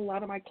worked with a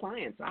lot of my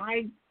clients.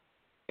 I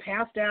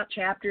passed out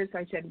chapters.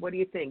 I said, what do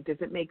you think? Does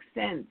it make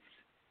sense?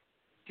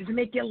 Does it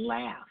make you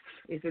laugh?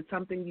 Is it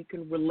something you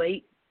can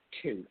relate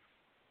to?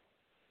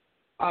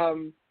 I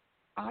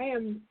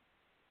am,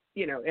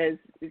 as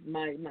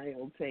my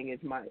old saying is,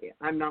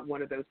 I'm not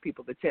one of those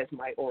people that says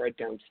my aura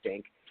don't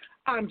stink.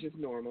 I'm just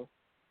normal.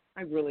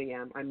 I really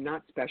am. I'm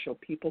not special.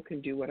 People can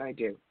do what I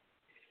do.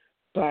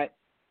 But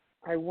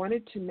I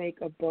wanted to make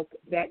a book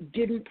that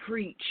didn't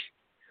preach,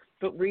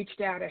 but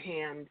reached out a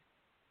hand,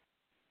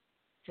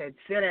 said,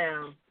 sit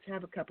down, let's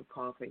have a cup of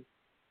coffee.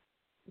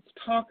 Let's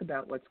talk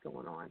about what's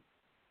going on.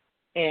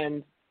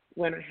 And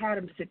when I had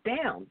them sit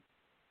down,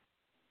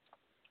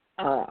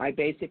 I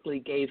basically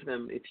gave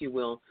them, if you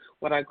will,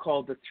 what I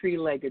call the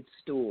three-legged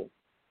stool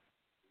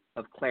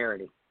of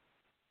clarity.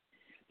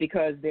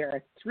 Because there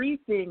are three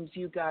things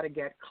you got to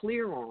get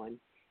clear on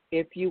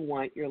if you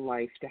want your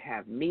life to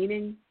have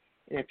meaning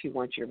and if you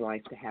want your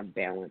life to have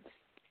balance.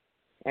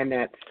 And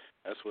that's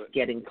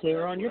getting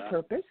clear on your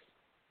purpose.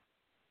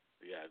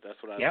 Yeah,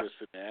 that's what I was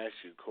just going to ask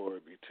you,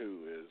 Corby,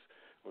 too, is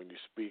when you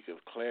speak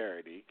of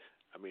clarity,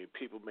 I mean,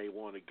 people may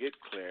want to get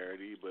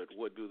clarity, but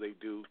what do they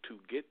do to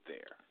get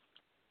there?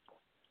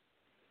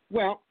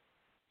 Well,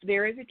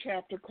 there is a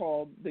chapter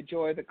called The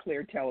Joy of the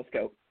Clear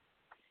Telescope.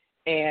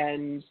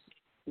 And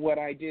what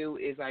I do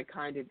is I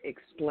kind of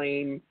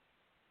explain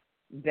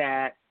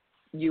that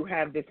you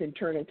have this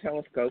internal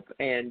telescope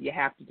and you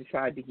have to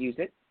decide to use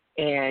it.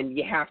 And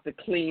you have to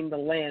clean the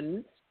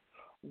lens,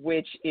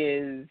 which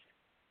is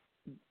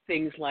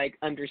things like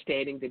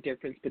understanding the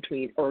difference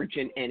between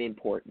urgent and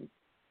important.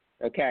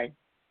 Okay?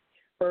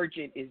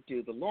 Urgent is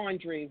do the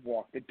laundry,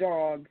 walk the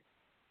dog,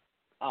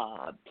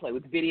 play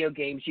with video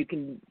games. You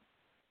can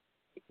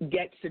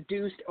get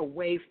seduced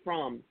away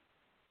from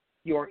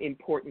your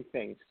important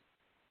things.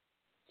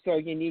 So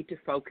you need to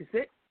focus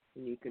it,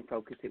 and you can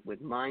focus it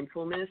with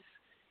mindfulness.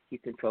 You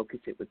can focus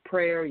it with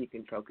prayer. You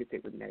can focus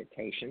it with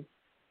meditation.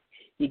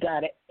 You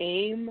got to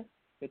aim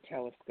the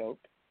telescope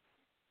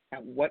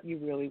at what you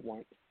really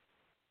want.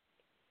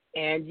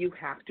 And you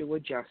have to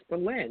adjust the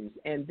lens.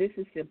 And this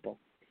is simple.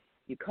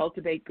 You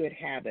cultivate good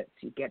habits.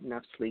 You get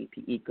enough sleep.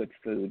 You eat good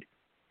food.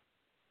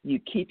 You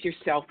keep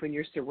yourself and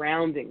your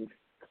surroundings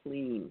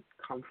clean,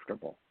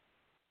 comfortable.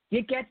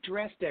 You get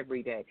dressed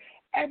every day.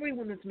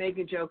 Everyone is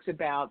making jokes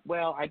about,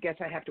 well, I guess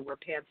I have to wear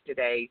pants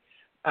today,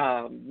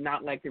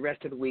 not like the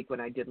rest of the week when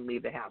I didn't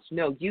leave the house.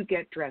 No, you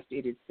get dressed.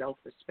 It is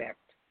self-respect.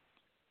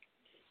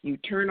 You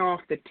turn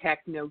off the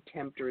techno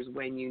tempters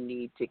when you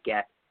need to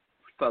get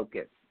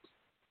focused.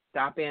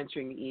 Stop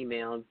answering the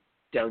emails.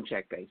 Don't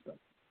check Facebook.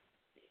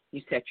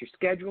 You set your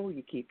schedule.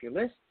 You keep your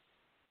lists.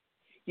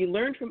 You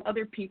learn from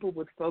other people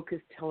with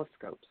focused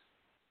telescopes.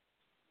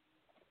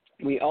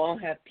 We all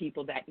have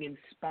people that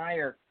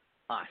inspire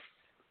us.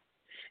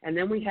 And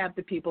then we have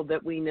the people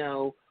that we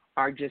know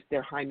are just,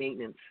 they're high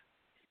maintenance,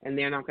 and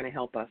they're not going to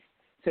help us.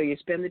 So you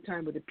spend the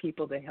time with the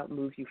people that help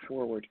move you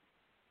forward.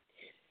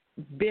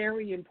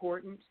 Very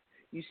important,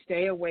 you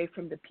stay away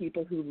from the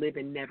people who live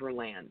in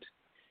Neverland.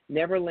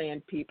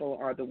 Neverland people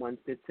are the ones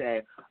that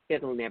say,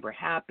 it'll never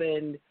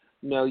happen,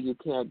 no, you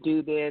can't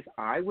do this,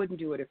 I wouldn't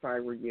do it if I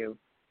were you.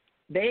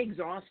 They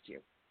exhaust you,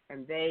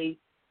 and they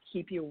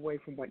keep you away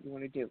from what you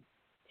want to do.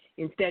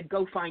 Instead,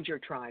 go find your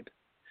tribe.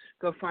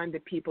 Go find the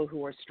people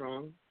who are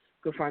strong.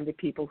 Go find the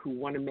people who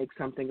want to make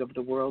something of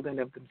the world and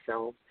of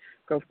themselves.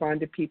 Go find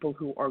the people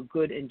who are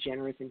good and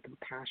generous and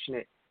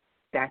compassionate.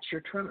 That's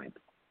your tribe.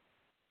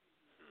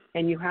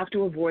 And you have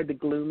to avoid the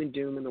gloom and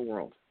doom in the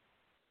world.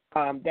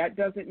 That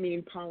doesn't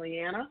mean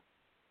Pollyanna,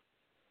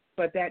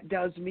 but that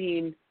does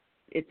mean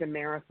it's a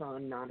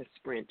marathon, not a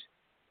sprint.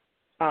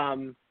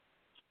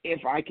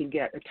 If I can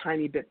get a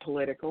tiny bit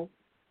political,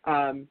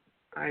 I'm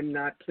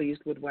not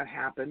pleased with what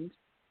happened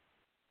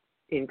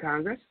in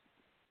Congress,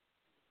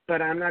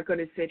 but I'm not going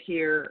to sit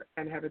here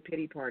and have a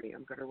pity party.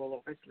 I'm going to roll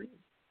up my sleeves.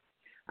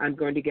 I'm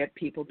going to get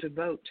people to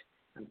vote.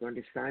 I'm going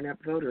to sign up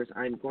voters.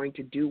 I'm going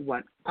to do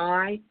what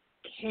I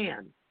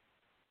can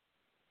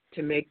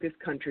to make this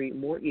country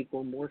more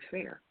equal, more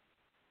fair.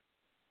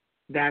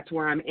 That's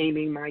where I'm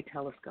aiming my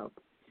telescope.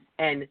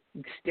 And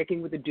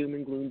sticking with the doom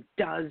and gloom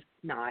does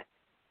not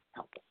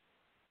help.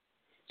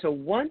 So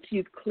once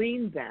you've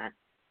cleaned that,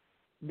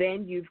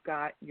 then you've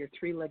got your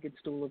three-legged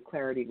stool of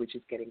clarity, which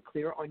is getting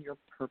clear on your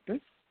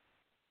purpose,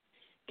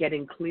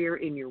 getting clear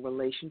in your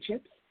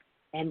relationships,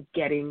 and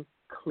getting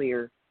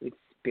clear with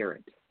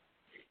spirit.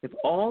 If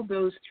all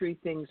those three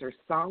things are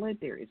solid,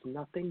 there is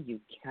nothing you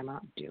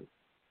cannot do.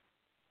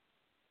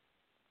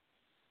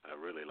 I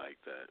really like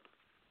that.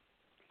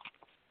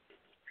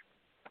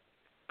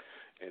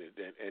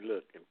 And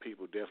look, and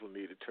people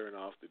definitely need to turn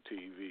off the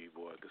TV,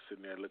 boy, because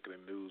sitting there looking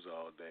at the news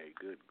all day,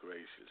 good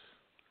gracious.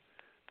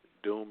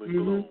 Doom and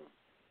gloom.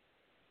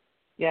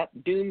 Yep,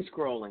 doom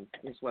scrolling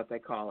is what they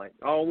call it.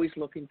 Always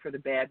looking for the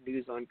bad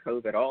news on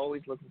COVID,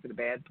 always looking for the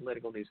bad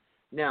political news.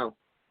 No.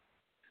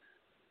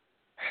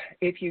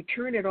 If you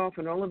turn it off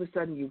and all of a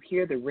sudden you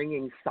hear the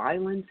ringing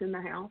silence in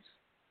the house,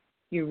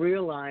 you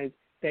realize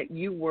that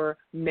you were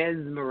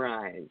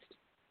mesmerized.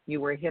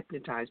 You were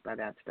hypnotized by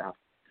that stuff.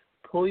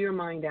 Pull your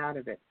mind out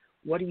of it.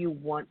 What do you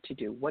want to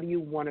do? What do you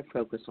want to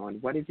focus on?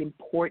 What is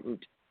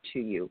important to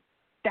you?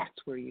 That's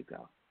where you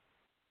go.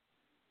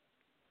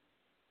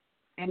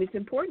 And it's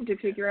important to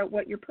figure out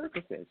what your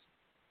purpose is.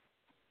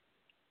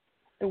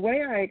 The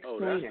way I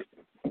explain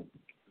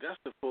that's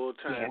the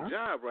full-time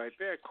job right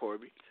there,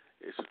 Corby.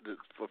 It's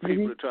for Mm-hmm.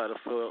 people to try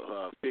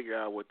to figure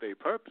out what their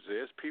purpose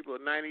is. People are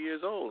 90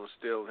 years old and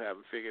still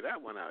haven't figured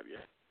that one out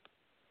yet.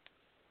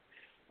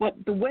 Well,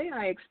 the way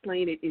I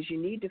explain it is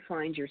you need to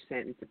find your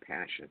sentence of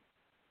passion.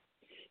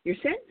 Your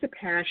sentence of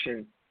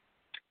passion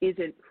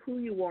isn't who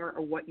you are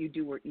or what you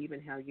do or even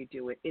how you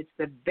do it. It's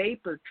the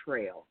vapor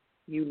trail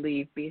you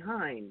leave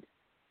behind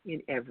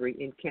in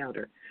every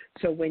encounter.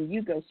 So when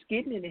you go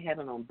skidding into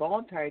heaven on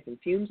bald tires and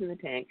fumes in the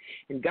tank,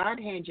 and God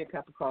hands you a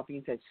cup of coffee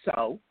and says,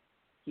 so,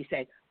 you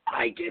say,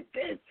 I did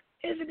this.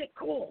 Isn't it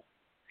cool?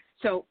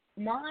 So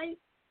my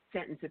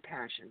sentence of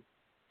passion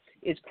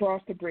is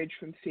cross the bridge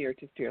from fear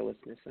to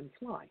fearlessness and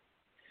fly.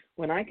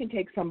 When I can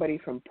take somebody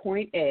from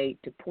point A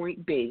to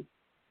point B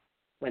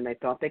when they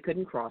thought they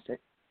couldn't cross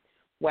it,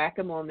 whack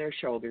them on their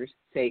shoulders,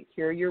 say,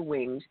 here are your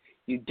wings.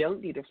 You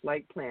don't need a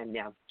flight plan.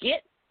 Now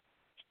get.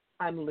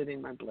 I'm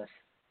living my bliss.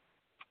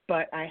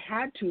 But I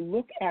had to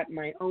look at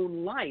my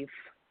own life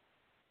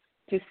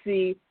to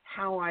see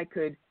how I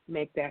could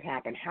make that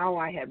happen, how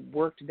I had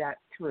worked that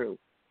through.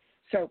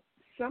 So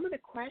some of the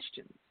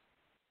questions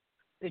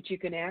that you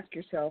can ask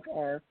yourself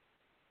are,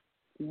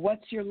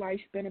 what's your life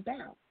been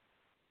about?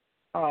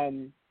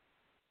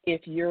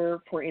 If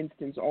you're, for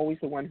instance, always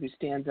the one who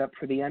stands up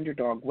for the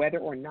underdog, whether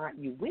or not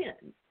you win,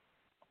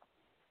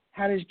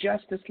 how does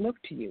justice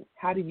look to you?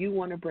 How do you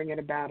want to bring it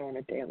about on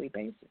a daily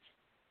basis?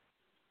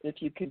 If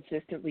you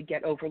consistently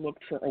get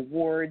overlooked for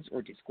awards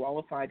or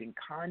disqualified in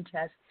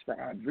contests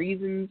for odd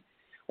reasons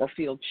or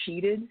feel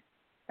cheated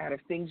out of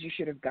things you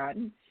should have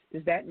gotten,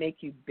 does that make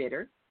you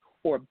bitter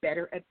or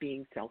better at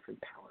being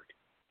self-empowered?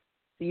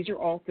 These are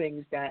all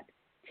things that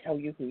tell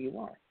you who you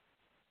are.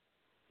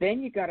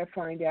 Then you got to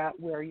find out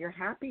where your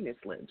happiness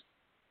lives.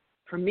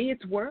 For me,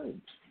 it's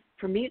words.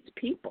 For me, it's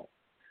people.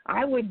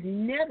 I would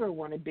never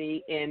want to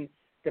be in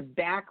the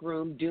back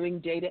room doing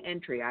data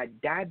entry. I'd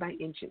die by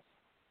inches.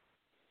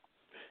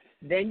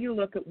 Then you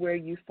look at where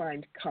you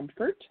find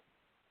comfort,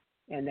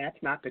 and that's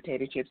not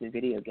potato chips and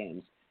video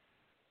games.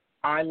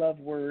 I love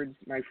words.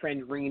 My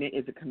friend Rena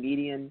is a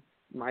comedian.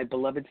 My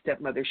beloved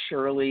stepmother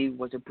Shirley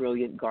was a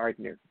brilliant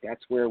gardener. That's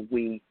where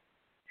we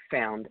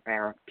found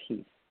our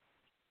peace.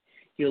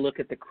 You look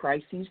at the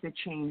crises that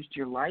changed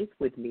your life.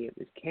 With me, it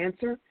was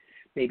cancer.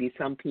 Maybe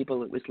some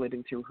people it was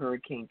living through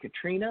Hurricane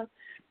Katrina.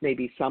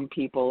 Maybe some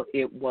people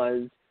it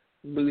was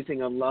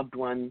losing a loved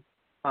one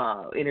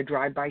in a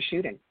drive-by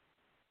shooting.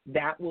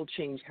 That will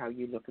change how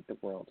you look at the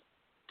world.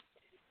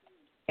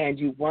 And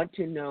you want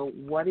to know,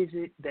 what is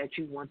it that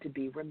you want to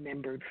be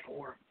remembered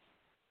for?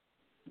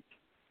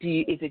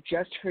 Is it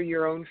just for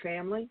your own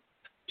family?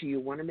 Do you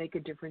want to make a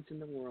difference in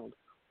the world?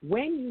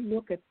 When you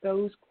look at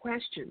those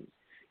questions,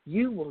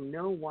 you will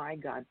know why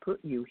God put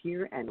you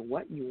here and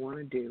what you want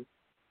to do,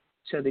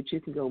 so that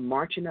you can go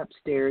marching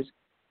upstairs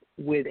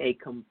with a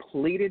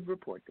completed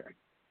report card.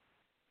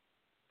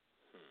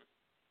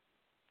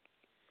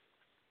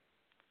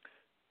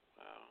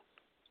 Wow.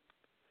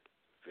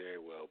 Very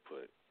well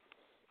put.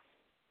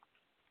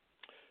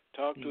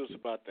 Talk to us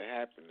about the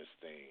happiness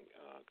thing,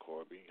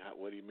 Corby.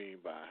 What do you mean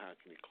by how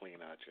can you clean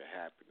out your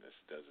happiness?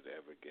 Does it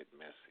ever get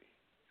messy?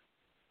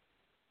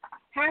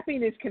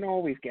 Happiness can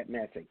always get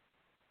messy,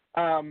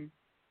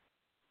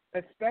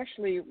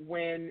 especially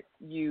when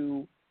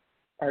you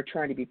are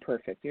trying to be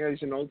perfect. You know,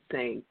 there's an old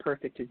saying,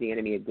 perfect is the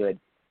enemy of good.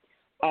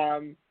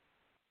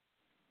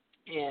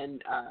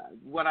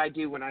 What I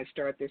do when I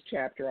start this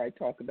chapter, I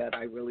talk about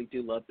I really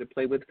do love to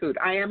play with food.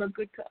 I am a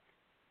good cook.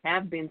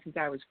 Have been since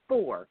I was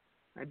 4.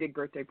 My big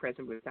birthday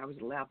present was I was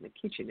allowed in the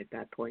kitchen at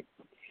that point.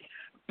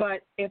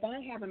 But if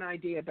I have an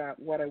idea about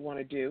what I want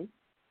to do,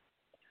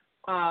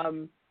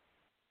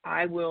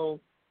 I will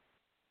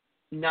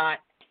not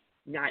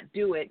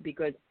do it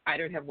because I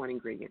don't have one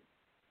ingredient.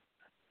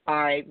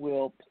 I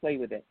will play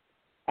with it.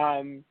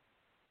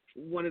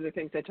 One of the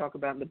things I talk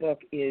about in the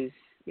book is,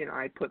 you know,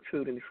 I put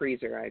food in the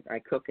freezer. I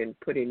cook and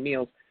put in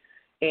meals.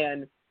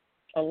 And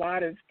a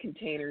lot of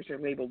containers are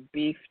labeled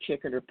beef,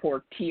 chicken, or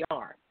pork,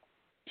 TR.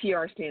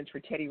 TR stands for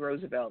Teddy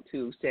Roosevelt,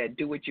 who said,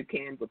 do what you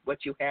can with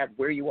what you have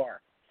where you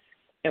are.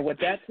 And what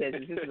that says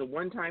is this is a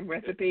one-time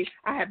recipe.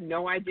 I have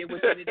no idea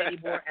what's in it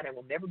anymore, and I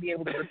will never be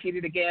able to repeat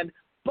it again.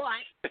 But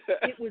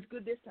it was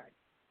good this time.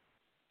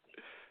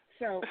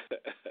 So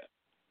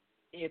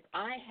if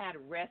I had a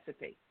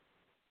recipe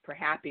for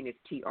happiness,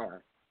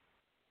 TR,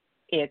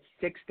 it's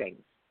 6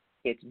 things.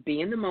 It's be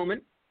in the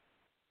moment,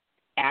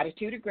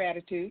 attitude of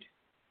gratitude,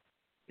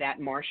 that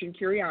Martian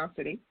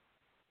curiosity,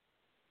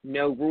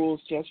 no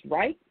rules, just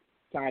right,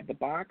 outside the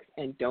box,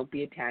 and don't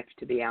be attached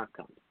to the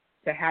outcome.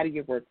 So how do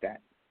you work that?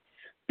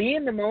 Be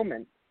in the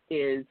moment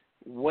is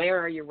where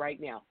are you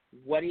right now?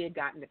 What do you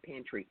got in the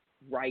pantry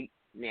right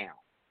now?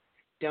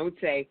 Don't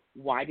say,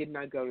 why didn't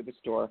I go to the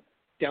store?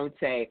 Don't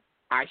say,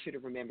 I should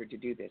have remembered to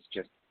do this.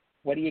 Just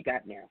what do you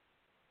got now?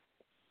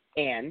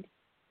 And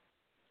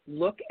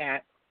look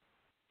at,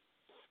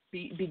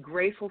 be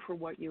grateful for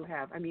what you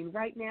have. I mean,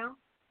 right now,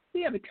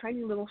 we have a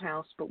tiny little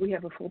house, but we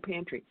have a full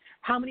pantry.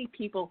 How many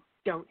people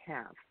don't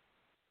have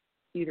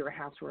either a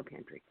house or a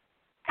pantry?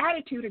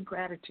 Attitude of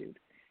gratitude.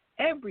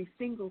 Every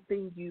single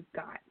thing you've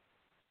got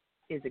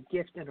is a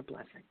gift and a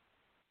blessing.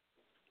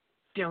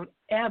 Don't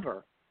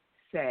ever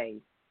say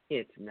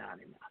it's not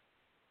enough.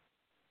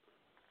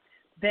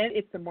 Then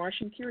it's the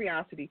Martian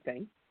curiosity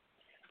thing.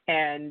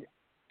 And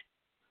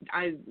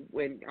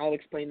I'll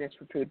explain this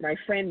for food. My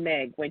friend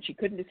Meg, when she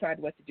couldn't decide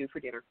what to do for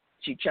dinner,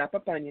 she'd chop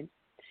up onions,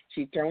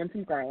 she'd throw in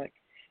some garlic,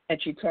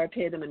 and she'd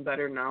saute them in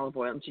butter and olive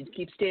oil, and she'd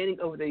keep standing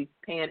over the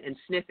pan and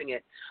sniffing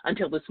it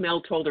until the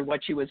smell told her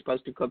what she was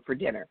supposed to cook for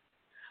dinner.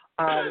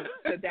 So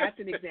that's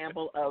an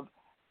example of,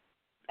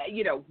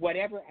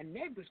 whatever. And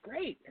Meg was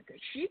great because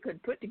she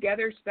could put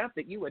together stuff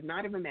that you would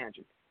not have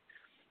imagined.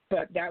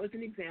 But that was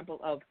an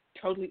example of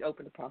totally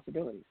open to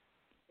possibilities.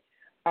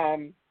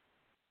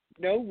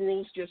 No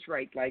rules, just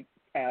right, like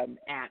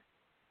at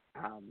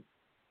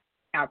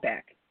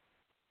Outback.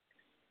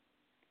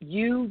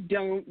 You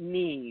don't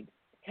need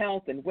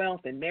health and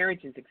wealth and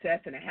marriage and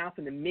success and a house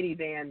and a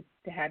minivan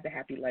to have the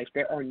happy life.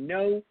 There are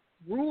no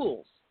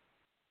rules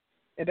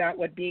about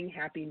what being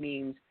happy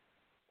means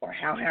or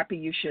how happy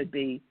you should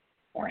be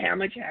or how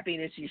much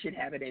happiness you should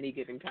have at any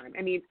given time.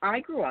 I mean, I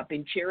grew up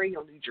in Cherry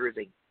Hill, New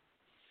Jersey.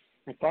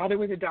 My father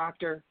was a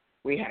doctor.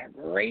 We had a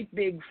great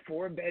big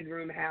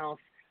 4-bedroom house.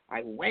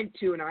 I went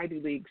to an Ivy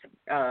League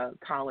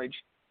college.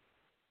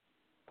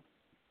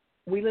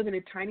 We live in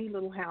a tiny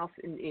little house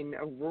in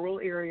a rural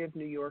area of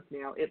New York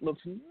now. It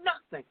looks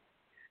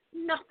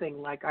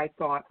nothing like I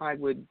thought I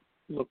would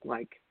look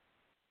like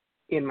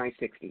in my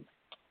 60s.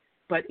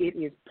 But it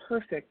is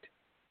perfect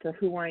for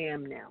who I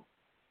am now.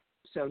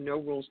 So no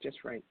rules,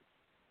 just right.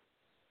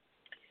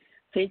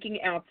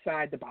 Thinking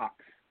outside the box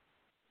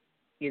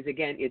is,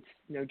 again, it's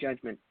no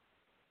judgment.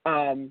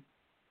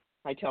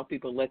 I tell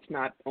people, let's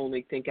not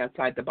only think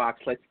outside the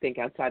box, let's think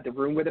outside the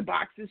room where the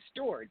box is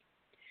stored.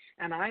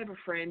 And I have a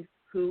friend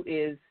who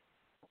is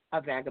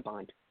a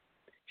vagabond.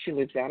 She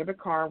lives out of a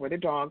car with a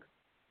dog,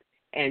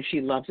 and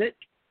she loves it.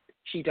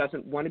 She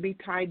doesn't want to be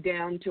tied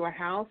down to a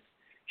house.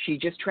 She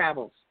just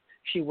travels.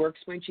 She works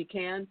when she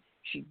can.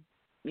 She,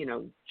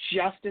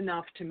 just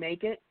enough to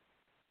make it.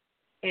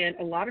 And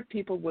a lot of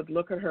people would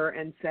look at her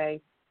and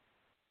say,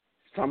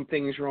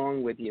 something's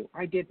wrong with you.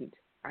 I didn't.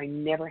 I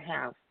never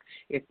have.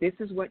 If this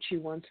is what she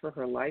wants for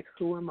her life,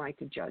 who am I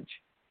to judge?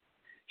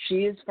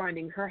 She is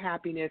finding her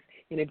happiness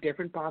in a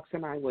different box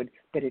than I would,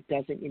 but it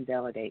doesn't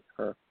invalidate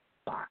her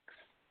box.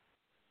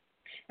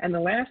 And the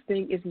last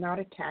thing is not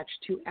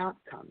attached to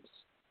outcomes.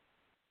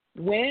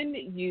 When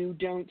you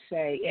don't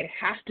say it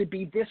has to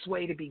be this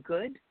way to be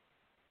good,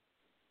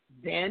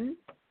 then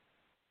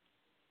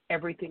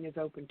everything is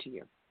open to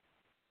you.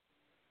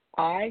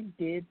 I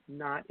did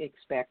not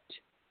expect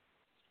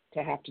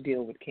to have to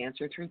deal with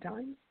cancer 3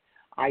 times.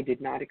 I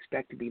did not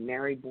expect to be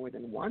married more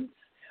than once.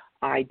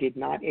 I did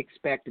not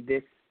expect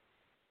this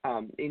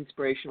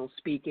inspirational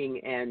speaking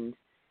and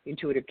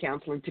intuitive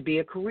counseling to be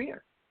a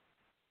career.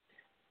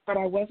 But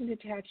I wasn't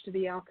attached to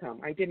the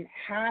outcome. I didn't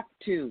have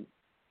to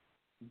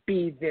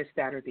be this,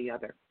 that, or the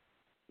other.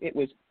 It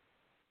was,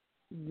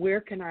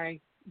 where can I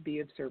be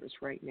of service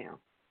right now?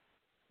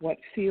 What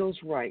feels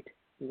right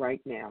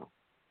now?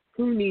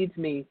 Who needs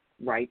me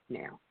right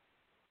now?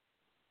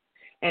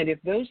 And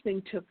if those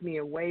things took me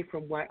away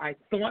from what I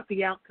thought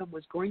the outcome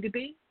was going to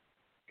be,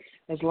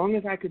 as long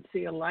as I could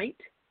see a light,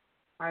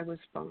 I was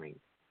fine.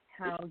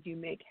 How do you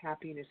make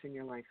happiness in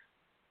your life?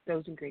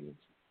 Those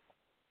ingredients.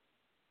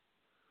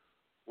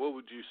 What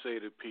would you say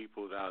to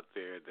people out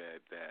there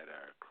that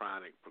are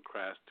chronic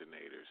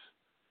procrastinators?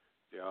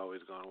 They're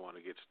always going to want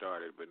to get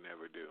started but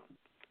never do.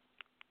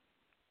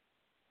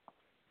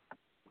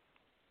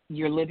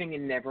 You're living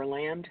in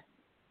Neverland.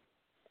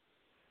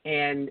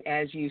 And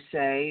as you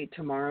say,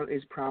 tomorrow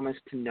is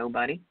promised to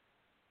nobody.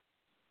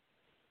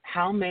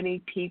 How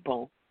many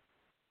people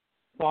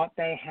thought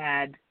they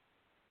had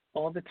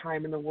all the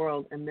time in the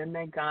world, and then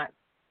they got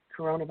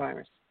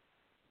coronavirus,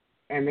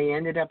 and they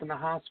ended up in the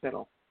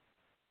hospital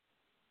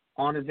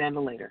on a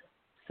ventilator?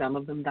 Some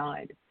of them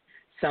died.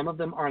 Some of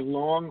them are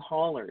long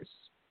haulers.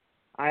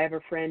 I have a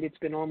friend, it's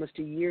been almost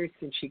a year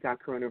since she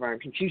got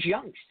coronavirus, and she's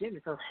young.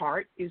 Her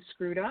heart is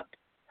screwed up.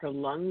 Her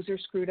lungs are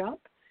screwed up.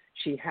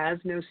 She has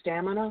no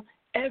stamina.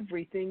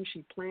 Everything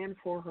she planned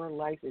for her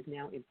life is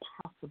now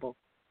impossible,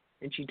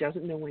 and she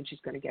doesn't know when she's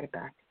going to get it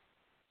back.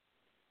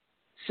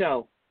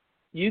 So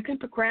you can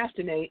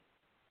procrastinate.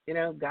 You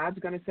know, God's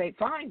going to say,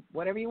 fine,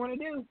 whatever you want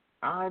to do,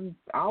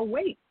 I'll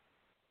wait.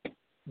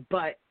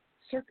 But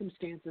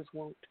circumstances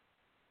won't.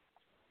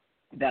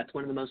 That's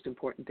one of the most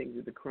important things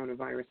that the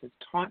coronavirus has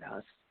taught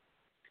us,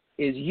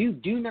 is you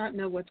do not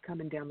know what's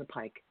coming down the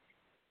pike.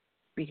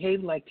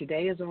 Behave like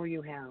today is all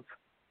you have.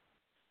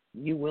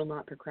 You will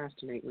not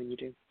procrastinate when you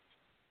do.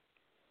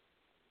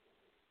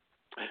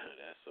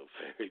 That's so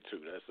very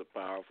true. That's a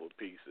powerful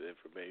piece of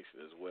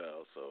information as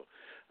well. So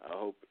I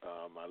hope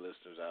my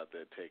listeners out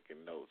there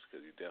taking notes,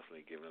 because you're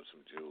definitely giving them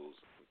some jewels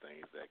and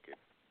things that could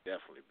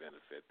definitely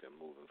benefit them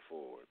moving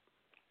forward.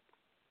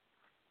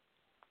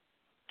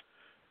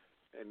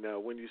 And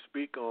when you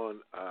speak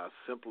on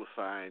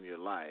simplifying your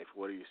life,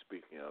 what are you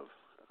speaking of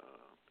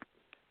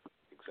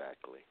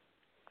exactly?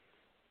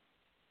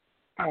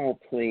 Oh,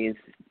 please.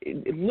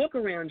 Look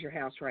around your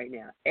house right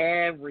now.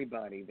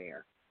 Everybody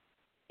there.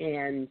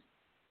 And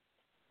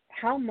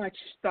how much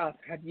stuff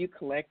have you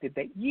collected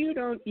that you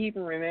don't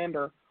even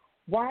remember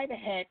why the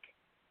heck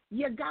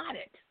you got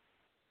it?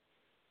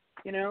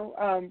 You know,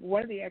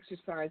 one of the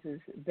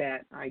exercises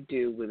that I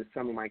do with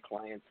some of my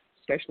clients,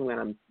 especially when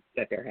I'm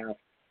at their house,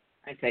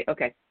 I say,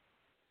 okay,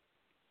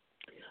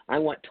 I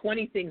want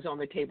 20 things on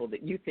the table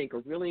that you think are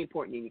really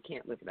important and you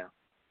can't live without.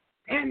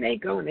 And they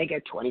go and they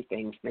get 20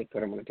 things and they put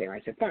them on the table.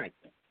 I said, fine.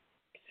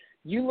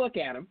 You look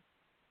at them,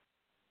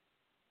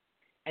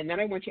 and then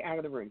I want you out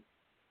of the room.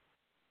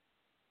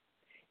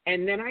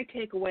 And then I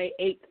take away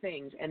 8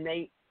 things, and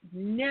they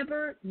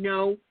never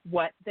know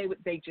what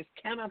they just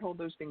cannot hold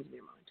those things in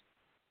their mind.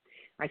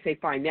 I say,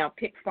 fine, now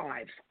pick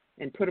 5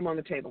 and put them on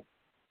the table.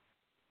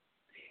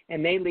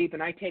 And they leave,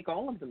 and I take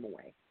all of them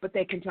away. But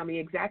they can tell me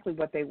exactly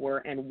what they were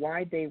and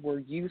why they were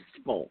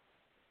useful.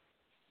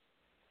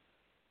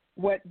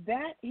 What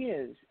that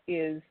is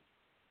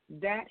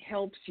that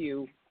helps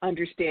you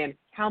understand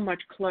how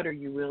much clutter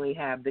you really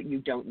have that you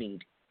don't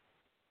need.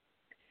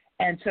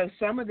 And so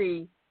some of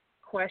the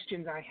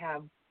questions I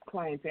have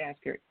clients ask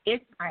are,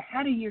 if I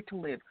had a year to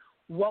live,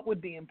 what would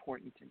be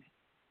important to me?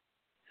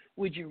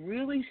 Would you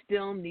really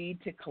still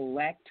need to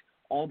collect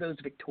all those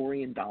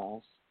Victorian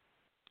dolls?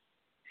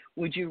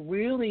 Would you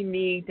really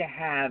need to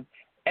have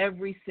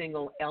every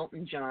single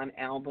Elton John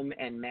album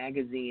and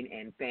magazine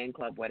and fan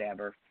club,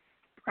 whatever?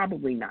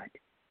 Probably not.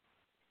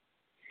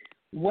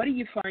 What do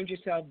you find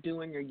yourself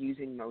doing or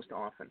using most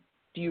often?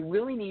 Do you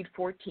really need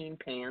 14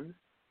 pans?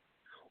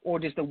 Or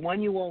does the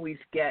one you always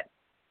get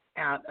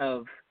out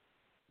of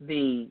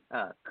the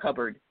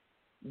cupboard,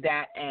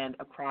 that and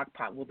a crock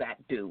pot, will that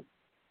do?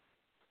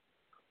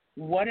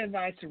 What have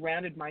I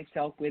surrounded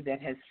myself with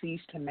that has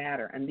ceased to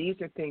matter? And these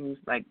are things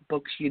like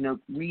books you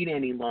don't read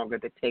any longer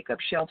that take up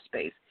shelf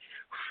space,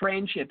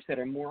 friendships that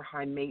are more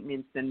high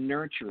maintenance than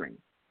nurturing,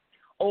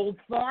 old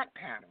thought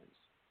patterns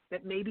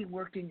that maybe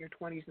worked in your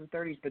 20s and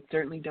 30s but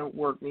certainly don't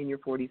work in your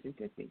 40s and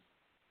 50s.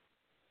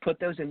 Put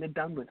those in the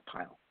done with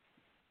pile.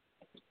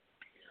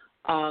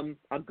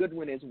 A good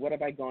one is, what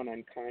have I gone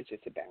unconscious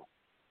about?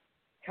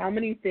 How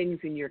many things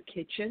in your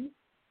kitchen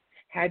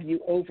have you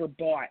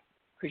overbought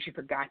because you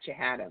forgot you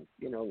had them,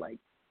 like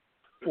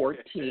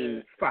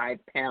 14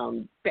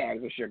 5-pound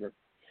bags of sugar?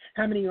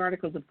 How many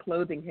articles of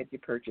clothing have you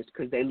purchased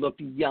because they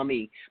looked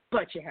yummy,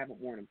 but you haven't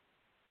worn them?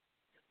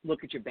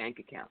 Look at your bank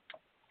account.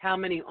 How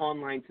many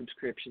online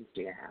subscriptions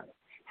do you have?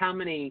 How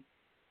many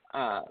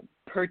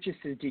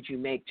purchases did you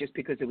make just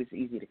because it was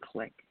easy to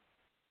click?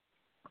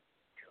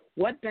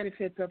 What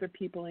benefits other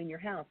people in your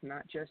house,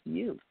 not just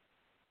you?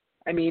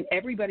 I mean,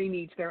 everybody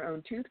needs their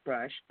own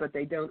toothbrush, but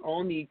they don't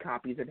all need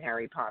copies of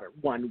Harry Potter.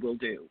 One will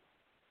do.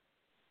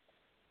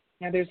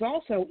 Now, there's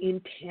also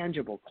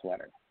intangible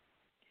clutter.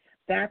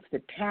 That's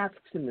the tasks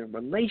and the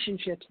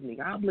relationships and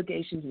the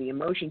obligations and the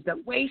emotions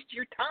that waste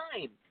your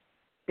time.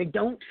 They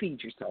don't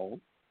feed your soul.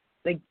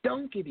 They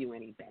don't give you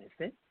any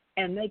benefit.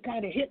 And they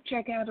kind of hit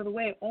check out of the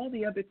way all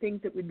the other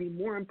things that would be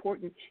more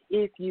important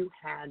if you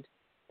had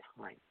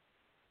time.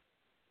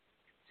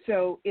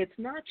 So it's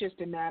not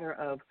just a matter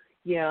of,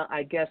 yeah,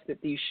 I guess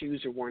that these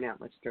shoes are worn out,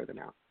 let's throw them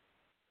out.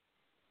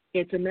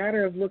 It's a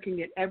matter of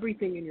looking at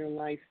everything in your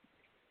life.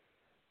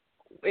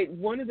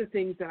 One of the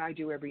things that I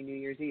do every New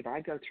Year's Eve, I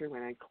go through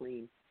and I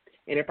clean.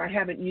 And if I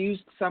haven't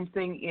used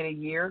something in a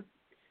year,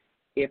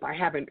 if I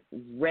haven't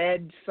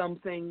read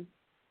something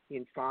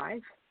in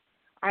 5,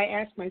 I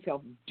ask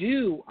myself,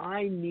 do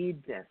I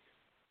need this?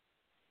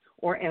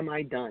 Or am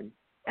I done?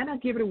 And I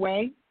give it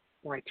away,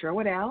 or I throw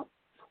it out,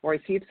 or I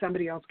see if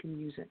somebody else can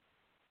use it.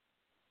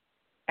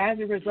 As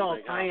a result,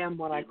 I am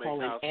what I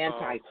call an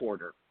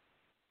anti-hoarder.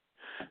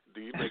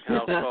 Do you make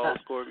house calls,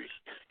 Corby?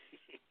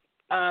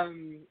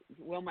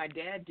 Well, my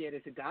dad did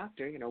as a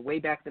doctor, way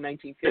back in the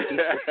 1950s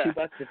for $2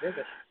 a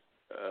visit.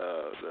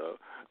 No,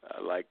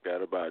 I like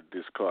that about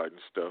discarding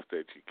stuff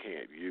that you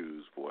can't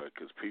use, boy,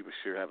 because people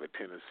sure have a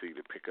tendency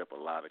to pick up a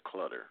lot of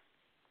clutter.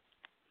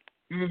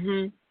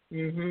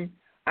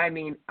 I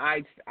mean,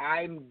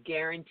 I'm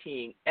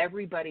guaranteeing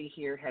everybody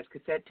here has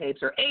cassette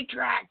tapes or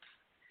 8-tracks.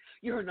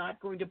 You're not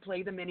going to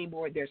play them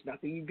anymore. There's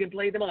nothing you can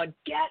play them on.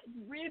 Get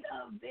rid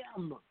of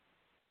them,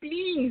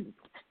 please.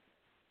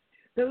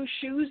 Those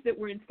shoes that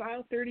were in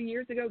style 30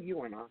 years ago,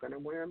 you are not going to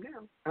wear them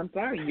now. I'm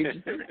sorry, you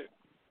just don't.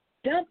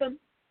 Dump them.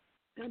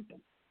 Dump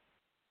them.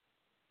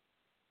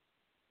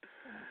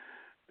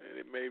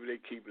 And maybe they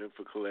keep them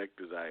for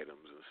collector's items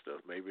and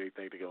stuff. Maybe they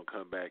think they're going to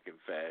come back in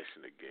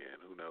fashion again.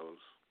 Who knows?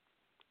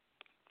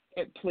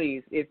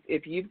 Please,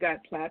 if you've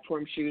got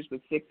platform shoes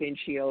with 6-inch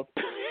heels,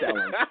 sell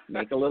them.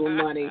 Make a little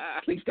money.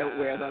 Please don't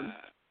wear them,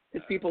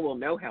 because people will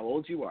know how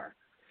old you are.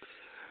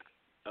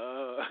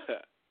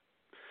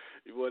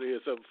 You want to hear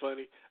something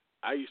funny?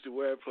 I used to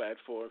wear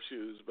platform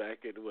shoes back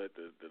in the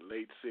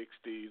late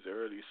 60s,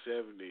 early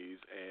 70s,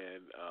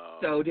 and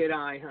so did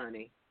I,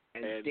 honey,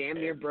 and damn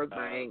near broke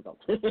my ankle.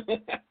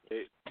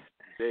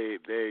 they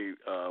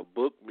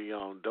booked me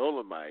on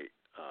Dolomite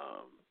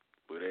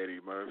with Eddie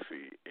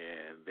Murphy,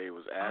 and they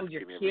was asking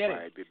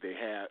everybody, did they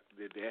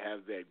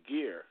have that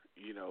gear,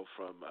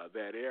 from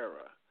that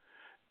era,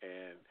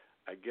 and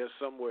I guess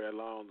somewhere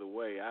along the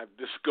way I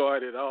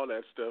discarded all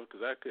that stuff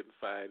because I couldn't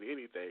find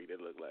anything that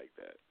looked like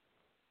that.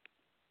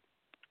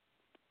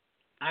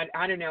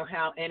 I don't know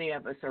how any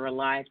of us are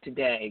alive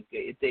today.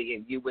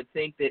 You would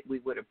think that we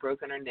would have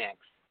broken our necks.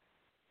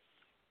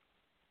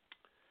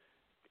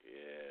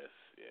 Yes.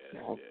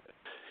 No.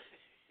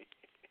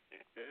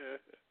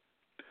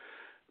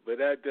 But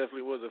that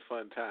definitely was a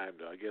fun time,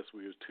 though. I guess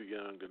we was too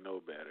young to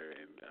know better,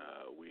 and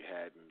we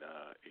hadn't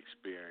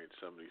experienced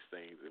some of these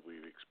things that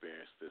we've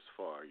experienced this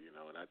far,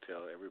 And I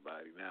tell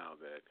everybody now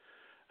that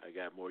I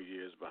got more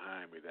years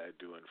behind me that I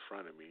do in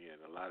front of me,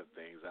 and a lot of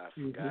things I've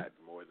forgotten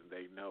more than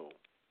they know.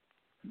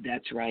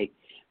 That's right.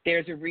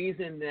 There's a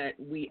reason that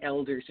we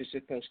elders are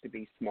supposed to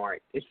be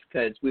smart. It's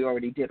because we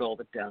already did all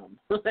the dumb.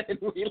 And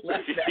we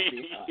left that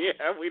behind.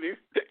 Yeah, we did.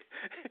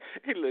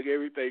 Hey, look,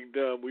 everything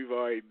dumb, we've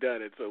already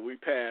done it, so we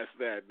passed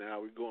that now.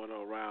 We're going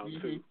on round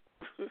 2.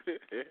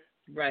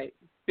 Right.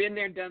 Been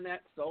there, done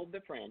that, sold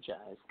the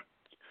franchise.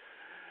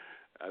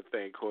 I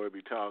think, Corey,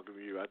 be talking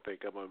to you, I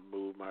think I'm going to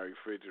move my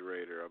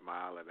refrigerator 1.5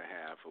 miles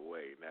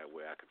away, and that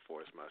way I can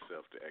force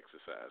myself to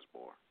exercise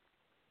more.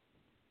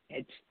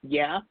 It's,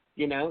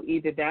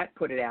 either that,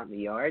 put it out in the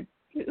yard.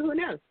 Who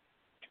knows?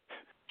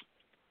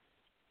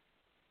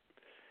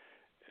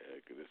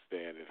 Because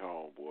staying at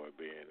home, boy,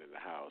 being in the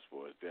house,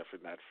 boy, it's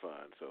definitely not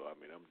fun. So,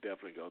 I'm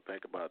definitely going to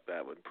think about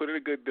that one. Put it a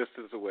good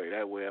distance away.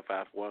 That way, if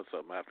I want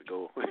something, I have to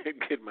go and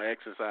get my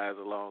exercise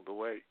along the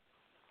way.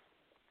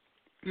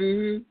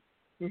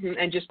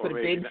 And just put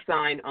a big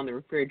sign on the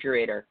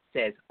refrigerator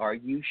says, "Are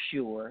you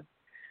sure?"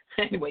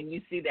 And when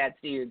you see that,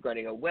 you're going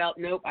to go, well,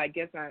 nope, I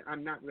guess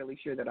I'm not really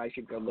sure that I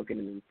should go look in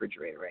the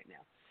refrigerator right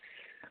now.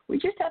 We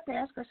just have to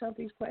ask ourselves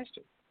these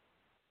questions.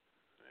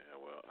 Yeah,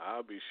 well,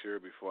 I'll be sure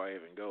before I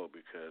even go,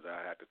 because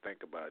I have to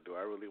think about, do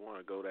I really want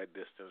to go that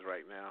distance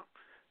right now?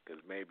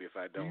 Because maybe if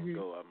I don't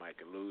go, I might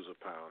lose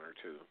a pound or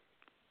 2.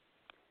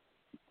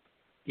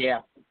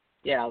 Yeah,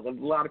 a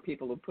lot of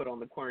people have put on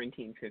the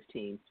quarantine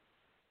 15.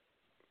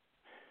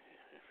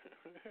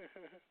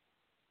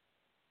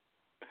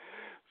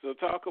 So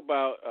talk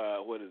about,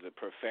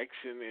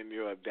 perfection in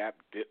your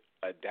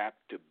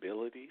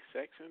adaptability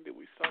section. Did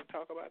we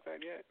talk about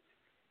that yet?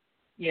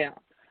 Yeah.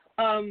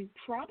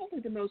 Probably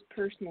the most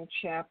personal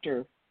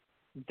chapter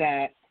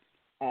that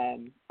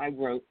I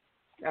wrote,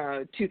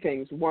 2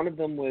 things. One of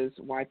them was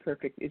why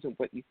perfect isn't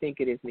what you think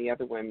it is, and the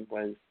other one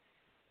was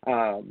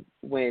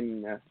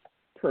when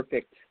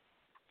perfect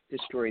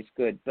destroys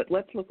good. But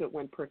let's look at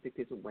when perfect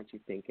isn't what you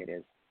think it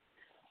is.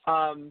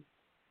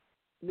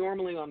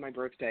 Normally on my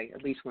birthday,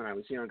 at least when I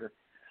was younger,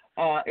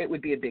 it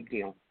would be a big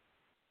deal.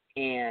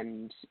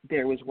 And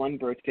there was one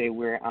birthday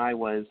where I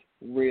was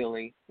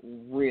really,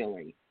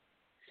 really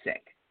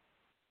sick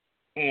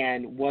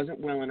and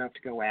wasn't well enough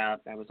to go out.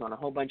 I was on a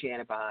whole bunch of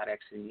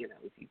antibiotics, and,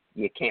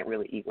 you can't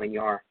really eat when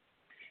you are.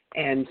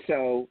 And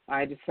so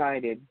I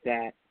decided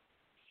that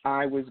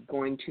I was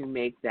going to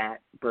make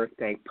that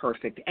birthday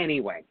perfect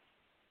anyway.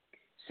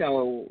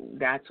 So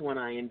that's when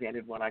I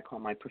invented what I call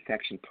my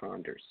perfection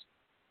ponders.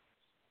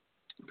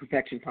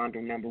 Perfection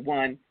ponder number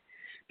 1,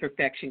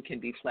 perfection can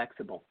be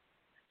flexible.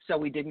 So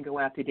we didn't go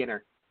out to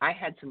dinner. I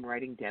had some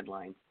writing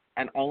deadlines,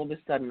 and all of a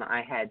sudden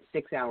I had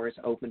 6 hours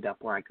opened up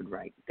where I could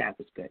write. That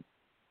was good.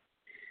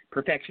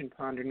 Perfection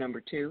ponder number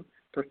 2,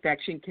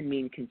 perfection can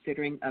mean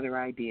considering other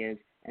ideas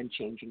and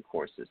changing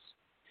courses.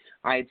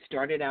 I had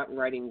started out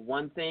writing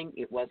one thing.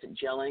 It wasn't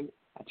gelling.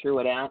 I threw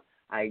it out.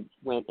 I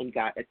went and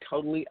got a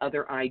totally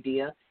other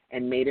idea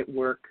and made it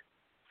work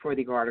for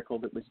the article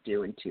that was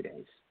due in 2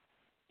 days.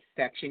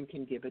 Perfection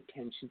can give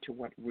attention to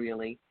what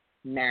really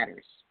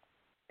matters.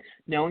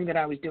 Knowing that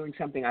I was doing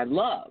something I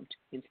loved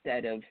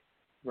instead of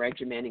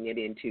regimenting it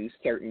into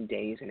certain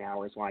days and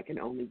hours, well, I can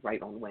only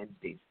write on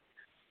Wednesdays,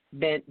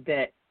 meant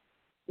that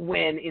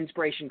when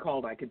inspiration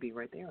called, I could be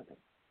right there with it.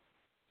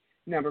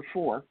 Number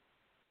 4,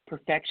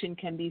 perfection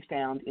can be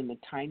found in the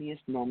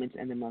tiniest moments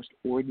and the most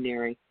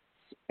ordinary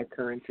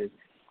occurrences.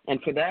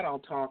 And for that, I'll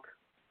talk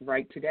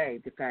right today,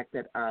 the fact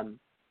that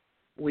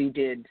we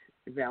did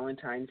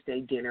Valentine's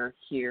Day dinner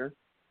here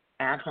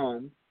at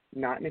home,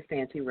 not in a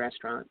fancy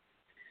restaurant,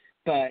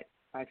 but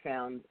I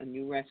found a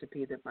new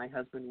recipe that my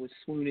husband was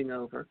swooning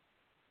over.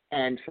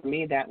 And for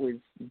me, that was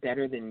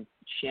better than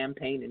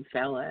champagne and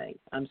Falais.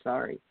 I'm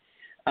sorry.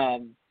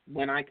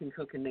 When I can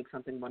cook and make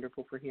something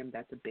wonderful for him,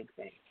 that's a big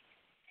thing.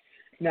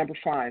 Number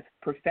 5,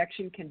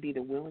 perfection can be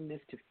the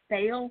willingness to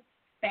fail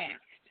fast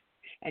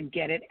and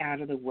get it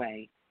out of the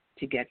way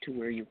to get to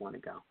where you want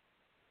to go.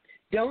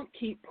 Don't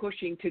keep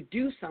pushing to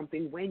do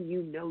something when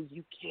you know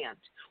you can't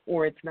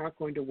or it's not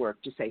going to work.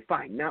 Just say,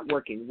 fine, not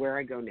working, where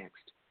I go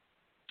next.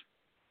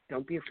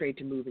 Don't be afraid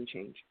to move and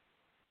change.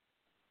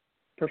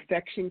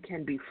 Perfection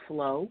can be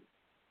flow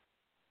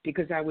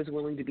because I was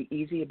willing to be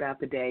easy about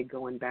the day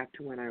going back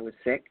to when I was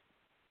sick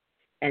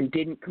and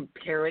didn't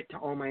compare it to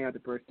all my other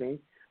birthdays.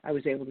 I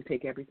was able to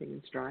take everything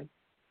in stride.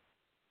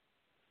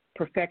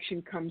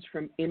 Perfection comes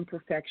from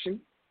imperfection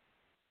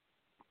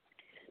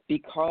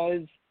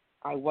because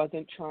I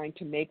wasn't trying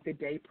to make the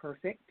day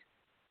perfect.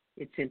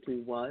 It simply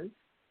was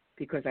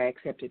because I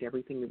accepted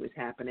everything that was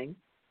happening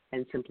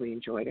and simply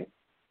enjoyed it.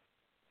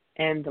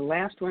 And the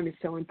last one is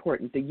so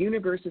important. The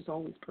universe is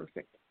always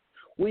perfect.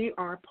 We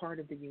are part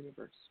of the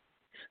universe.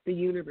 The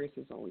universe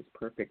is always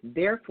perfect.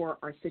 Therefore,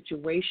 our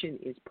situation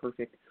is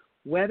perfect,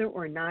 whether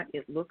or not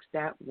it looks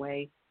that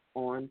way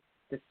on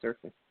the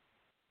surface.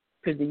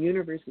 Because the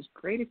universe's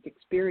greatest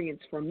experience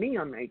for me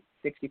on my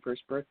 61st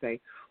birthday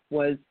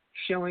was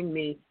showing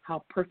me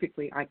how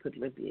perfectly I could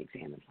live the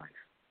examined life.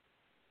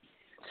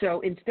 So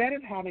instead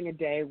of having a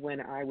day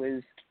when I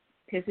was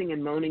pissing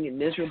and moaning and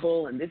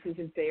miserable and this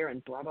isn't fair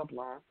and blah, blah,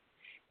 blah,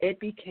 it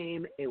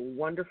became a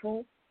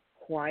wonderful,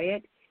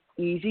 quiet,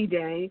 easy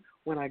day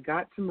when I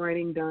got some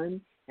writing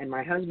done and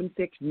my husband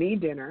fixed me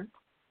dinner.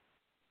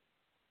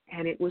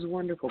 And it was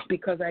wonderful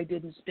because I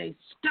didn't stay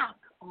stuck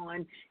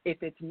on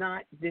if it's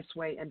not this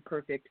way and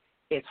perfect,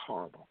 it's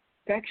horrible.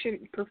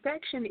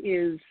 Perfection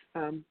is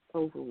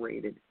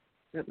overrated,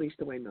 at least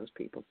the way most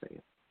people say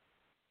it.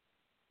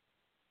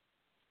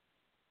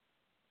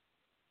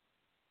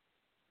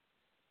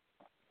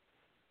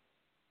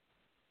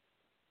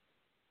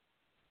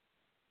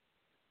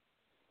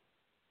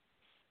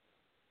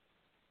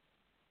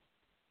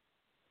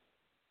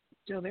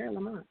 Still there,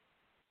 Lamont?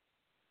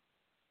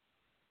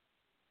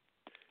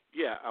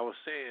 Yeah, I was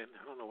saying,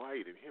 I don't know why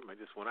you didn't hear me. I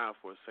just went out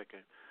for a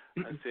second.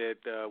 I said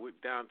we're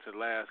down to the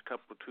last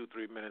couple,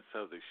 2-3 minutes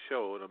of the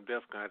show, and I'm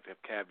definitely going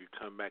to have you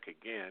come back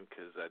again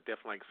because I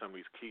definitely like some of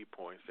these key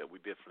points that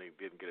we definitely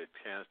didn't get a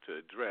chance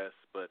to address.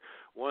 But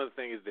one of the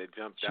things that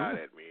jumped out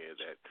at me is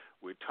that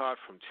we're taught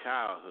from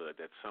childhood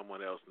that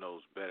someone else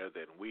knows better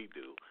than we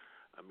do.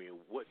 I mean,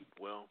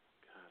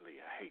 golly,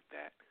 I hate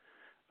that.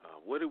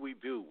 What do we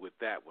do with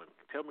that one?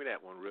 Tell me that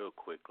one real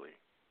quickly.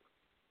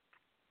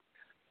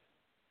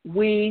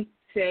 We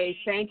say,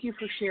 thank you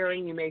for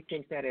sharing. You may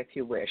think that if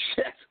you wish.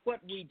 That's what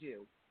we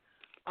do.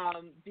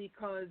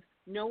 Because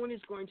no one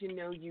is going to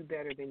know you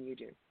better than you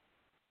do.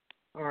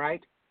 All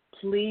right?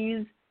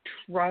 Please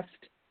trust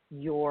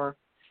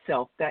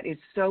yourself. That is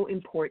so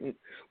important.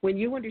 When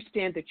you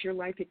understand that your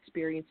life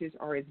experiences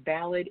are as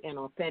valid and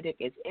authentic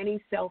as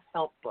any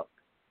self-help book,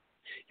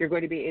 you're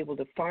going to be able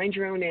to find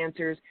your own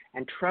answers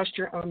and trust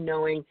your own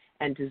knowing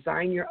and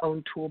design your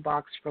own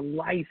toolbox for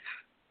life.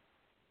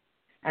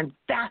 And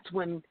that's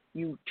when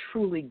you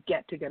truly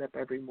get up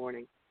every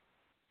morning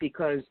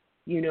because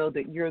you know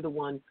that you're the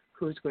one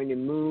who's going to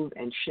move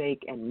and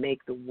shake and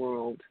make the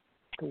world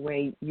the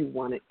way you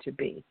want it to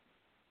be.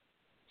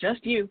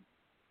 Just you,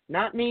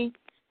 not me,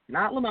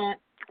 not Lamont.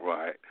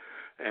 Right.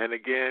 And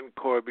again,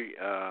 Corby,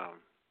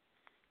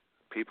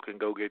 people can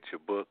go get your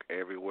book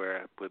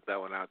everywhere. Put that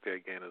one out there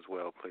again as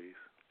well, please.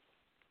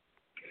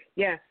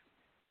 Yes.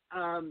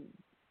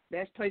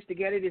 Best place to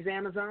get it is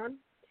Amazon.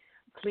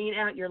 Clean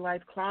Out Your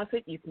Life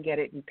Closet. You can get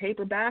it in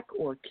paperback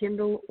or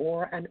Kindle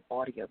or an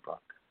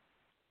audiobook.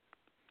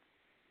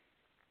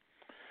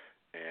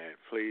 And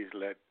please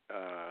let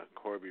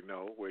Corby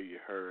know where you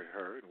heard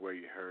her and where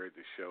you heard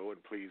the show,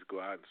 and please go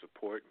out and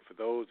support. And for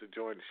those that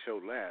joined the show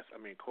last,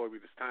 Corby,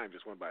 this time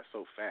just went by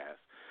so fast.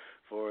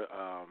 For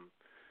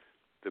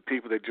the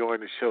people that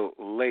joined the show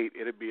late,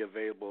 it'll be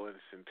available in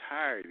its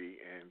entirety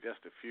in just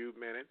a few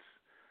minutes.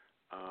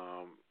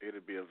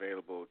 It'll be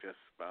available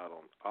just about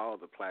on all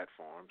the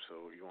platforms,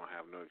 so you won't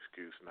have no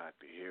excuse not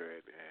to hear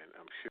it. And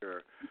I'm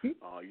sure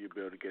you'll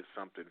be able to get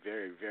something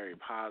very, very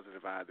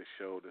positive out of the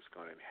show that's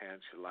going to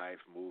enhance your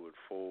life moving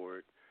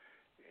forward.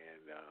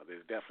 And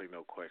there's definitely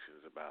no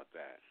questions about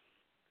that.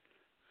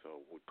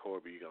 So with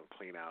Corby, you're going to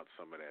clean out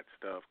some of that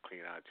stuff,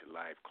 clean out your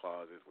life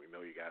closet. We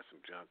know you got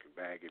some junk and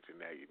baggage in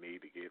there you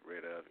need to get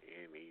rid of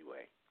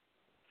anyway.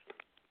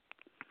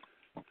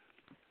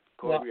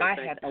 Well, I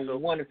had a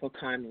wonderful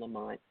time,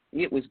 Lamont.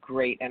 It was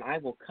great, and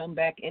I will come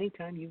back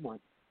anytime you want.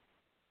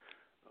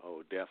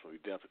 Oh, definitely.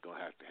 We're definitely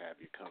going to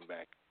have you come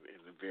back in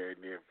the very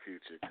near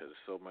future because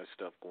there's so much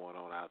stuff going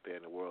on out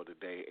there in the world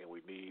today, and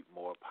we need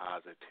more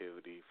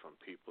positivity from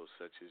people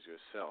such as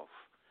yourself,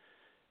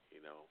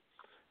 you know.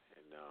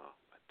 And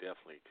I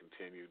definitely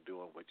continue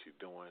doing what you're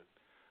doing.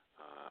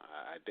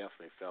 I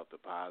definitely felt the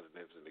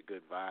positives and the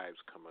good vibes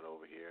coming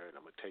over here, and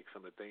I'm going to take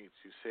some of the things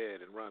you said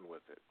and run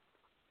with it.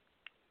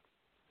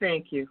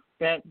 Thank you.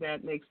 That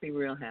makes me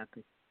real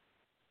happy.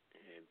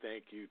 And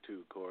thank you,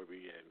 too,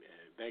 Corby, and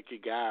thank you,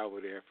 Guy,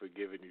 over there, for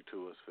giving you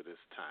to us for this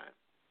time.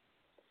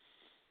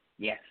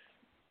 Yes.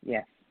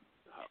 Yes.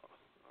 Oh,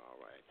 all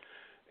right.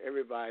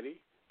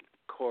 Everybody,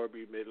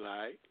 Corby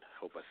Midlight.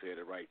 Hope I said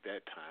it right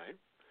that time.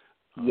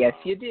 Yes,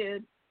 you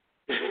did.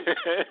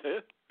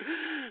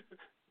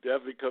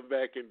 Definitely come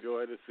back and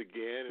join us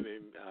again. And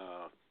then,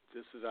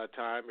 this is our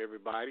time,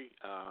 everybody.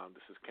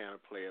 This is Can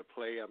a Player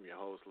Play. I'm your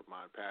host,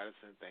 Lamont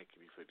Patterson. Thank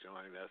you for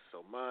joining us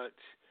so much.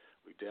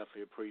 We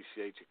definitely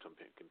appreciate you.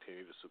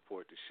 Continue to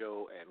support the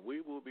show. And we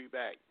will be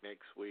back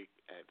next week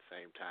at the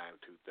same time,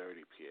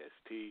 2:30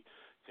 PST.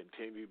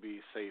 Continue to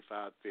be safe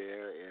out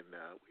there. And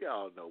we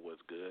all know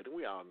what's good, and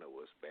we all know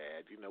what's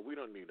bad. You know, we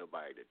don't need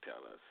nobody to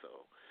tell us.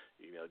 So,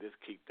 you know, just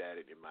keep that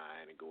in your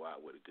mind and go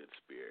out with a good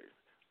spirit.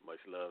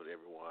 Much love to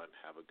everyone.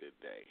 Have a good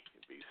day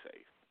and be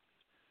safe.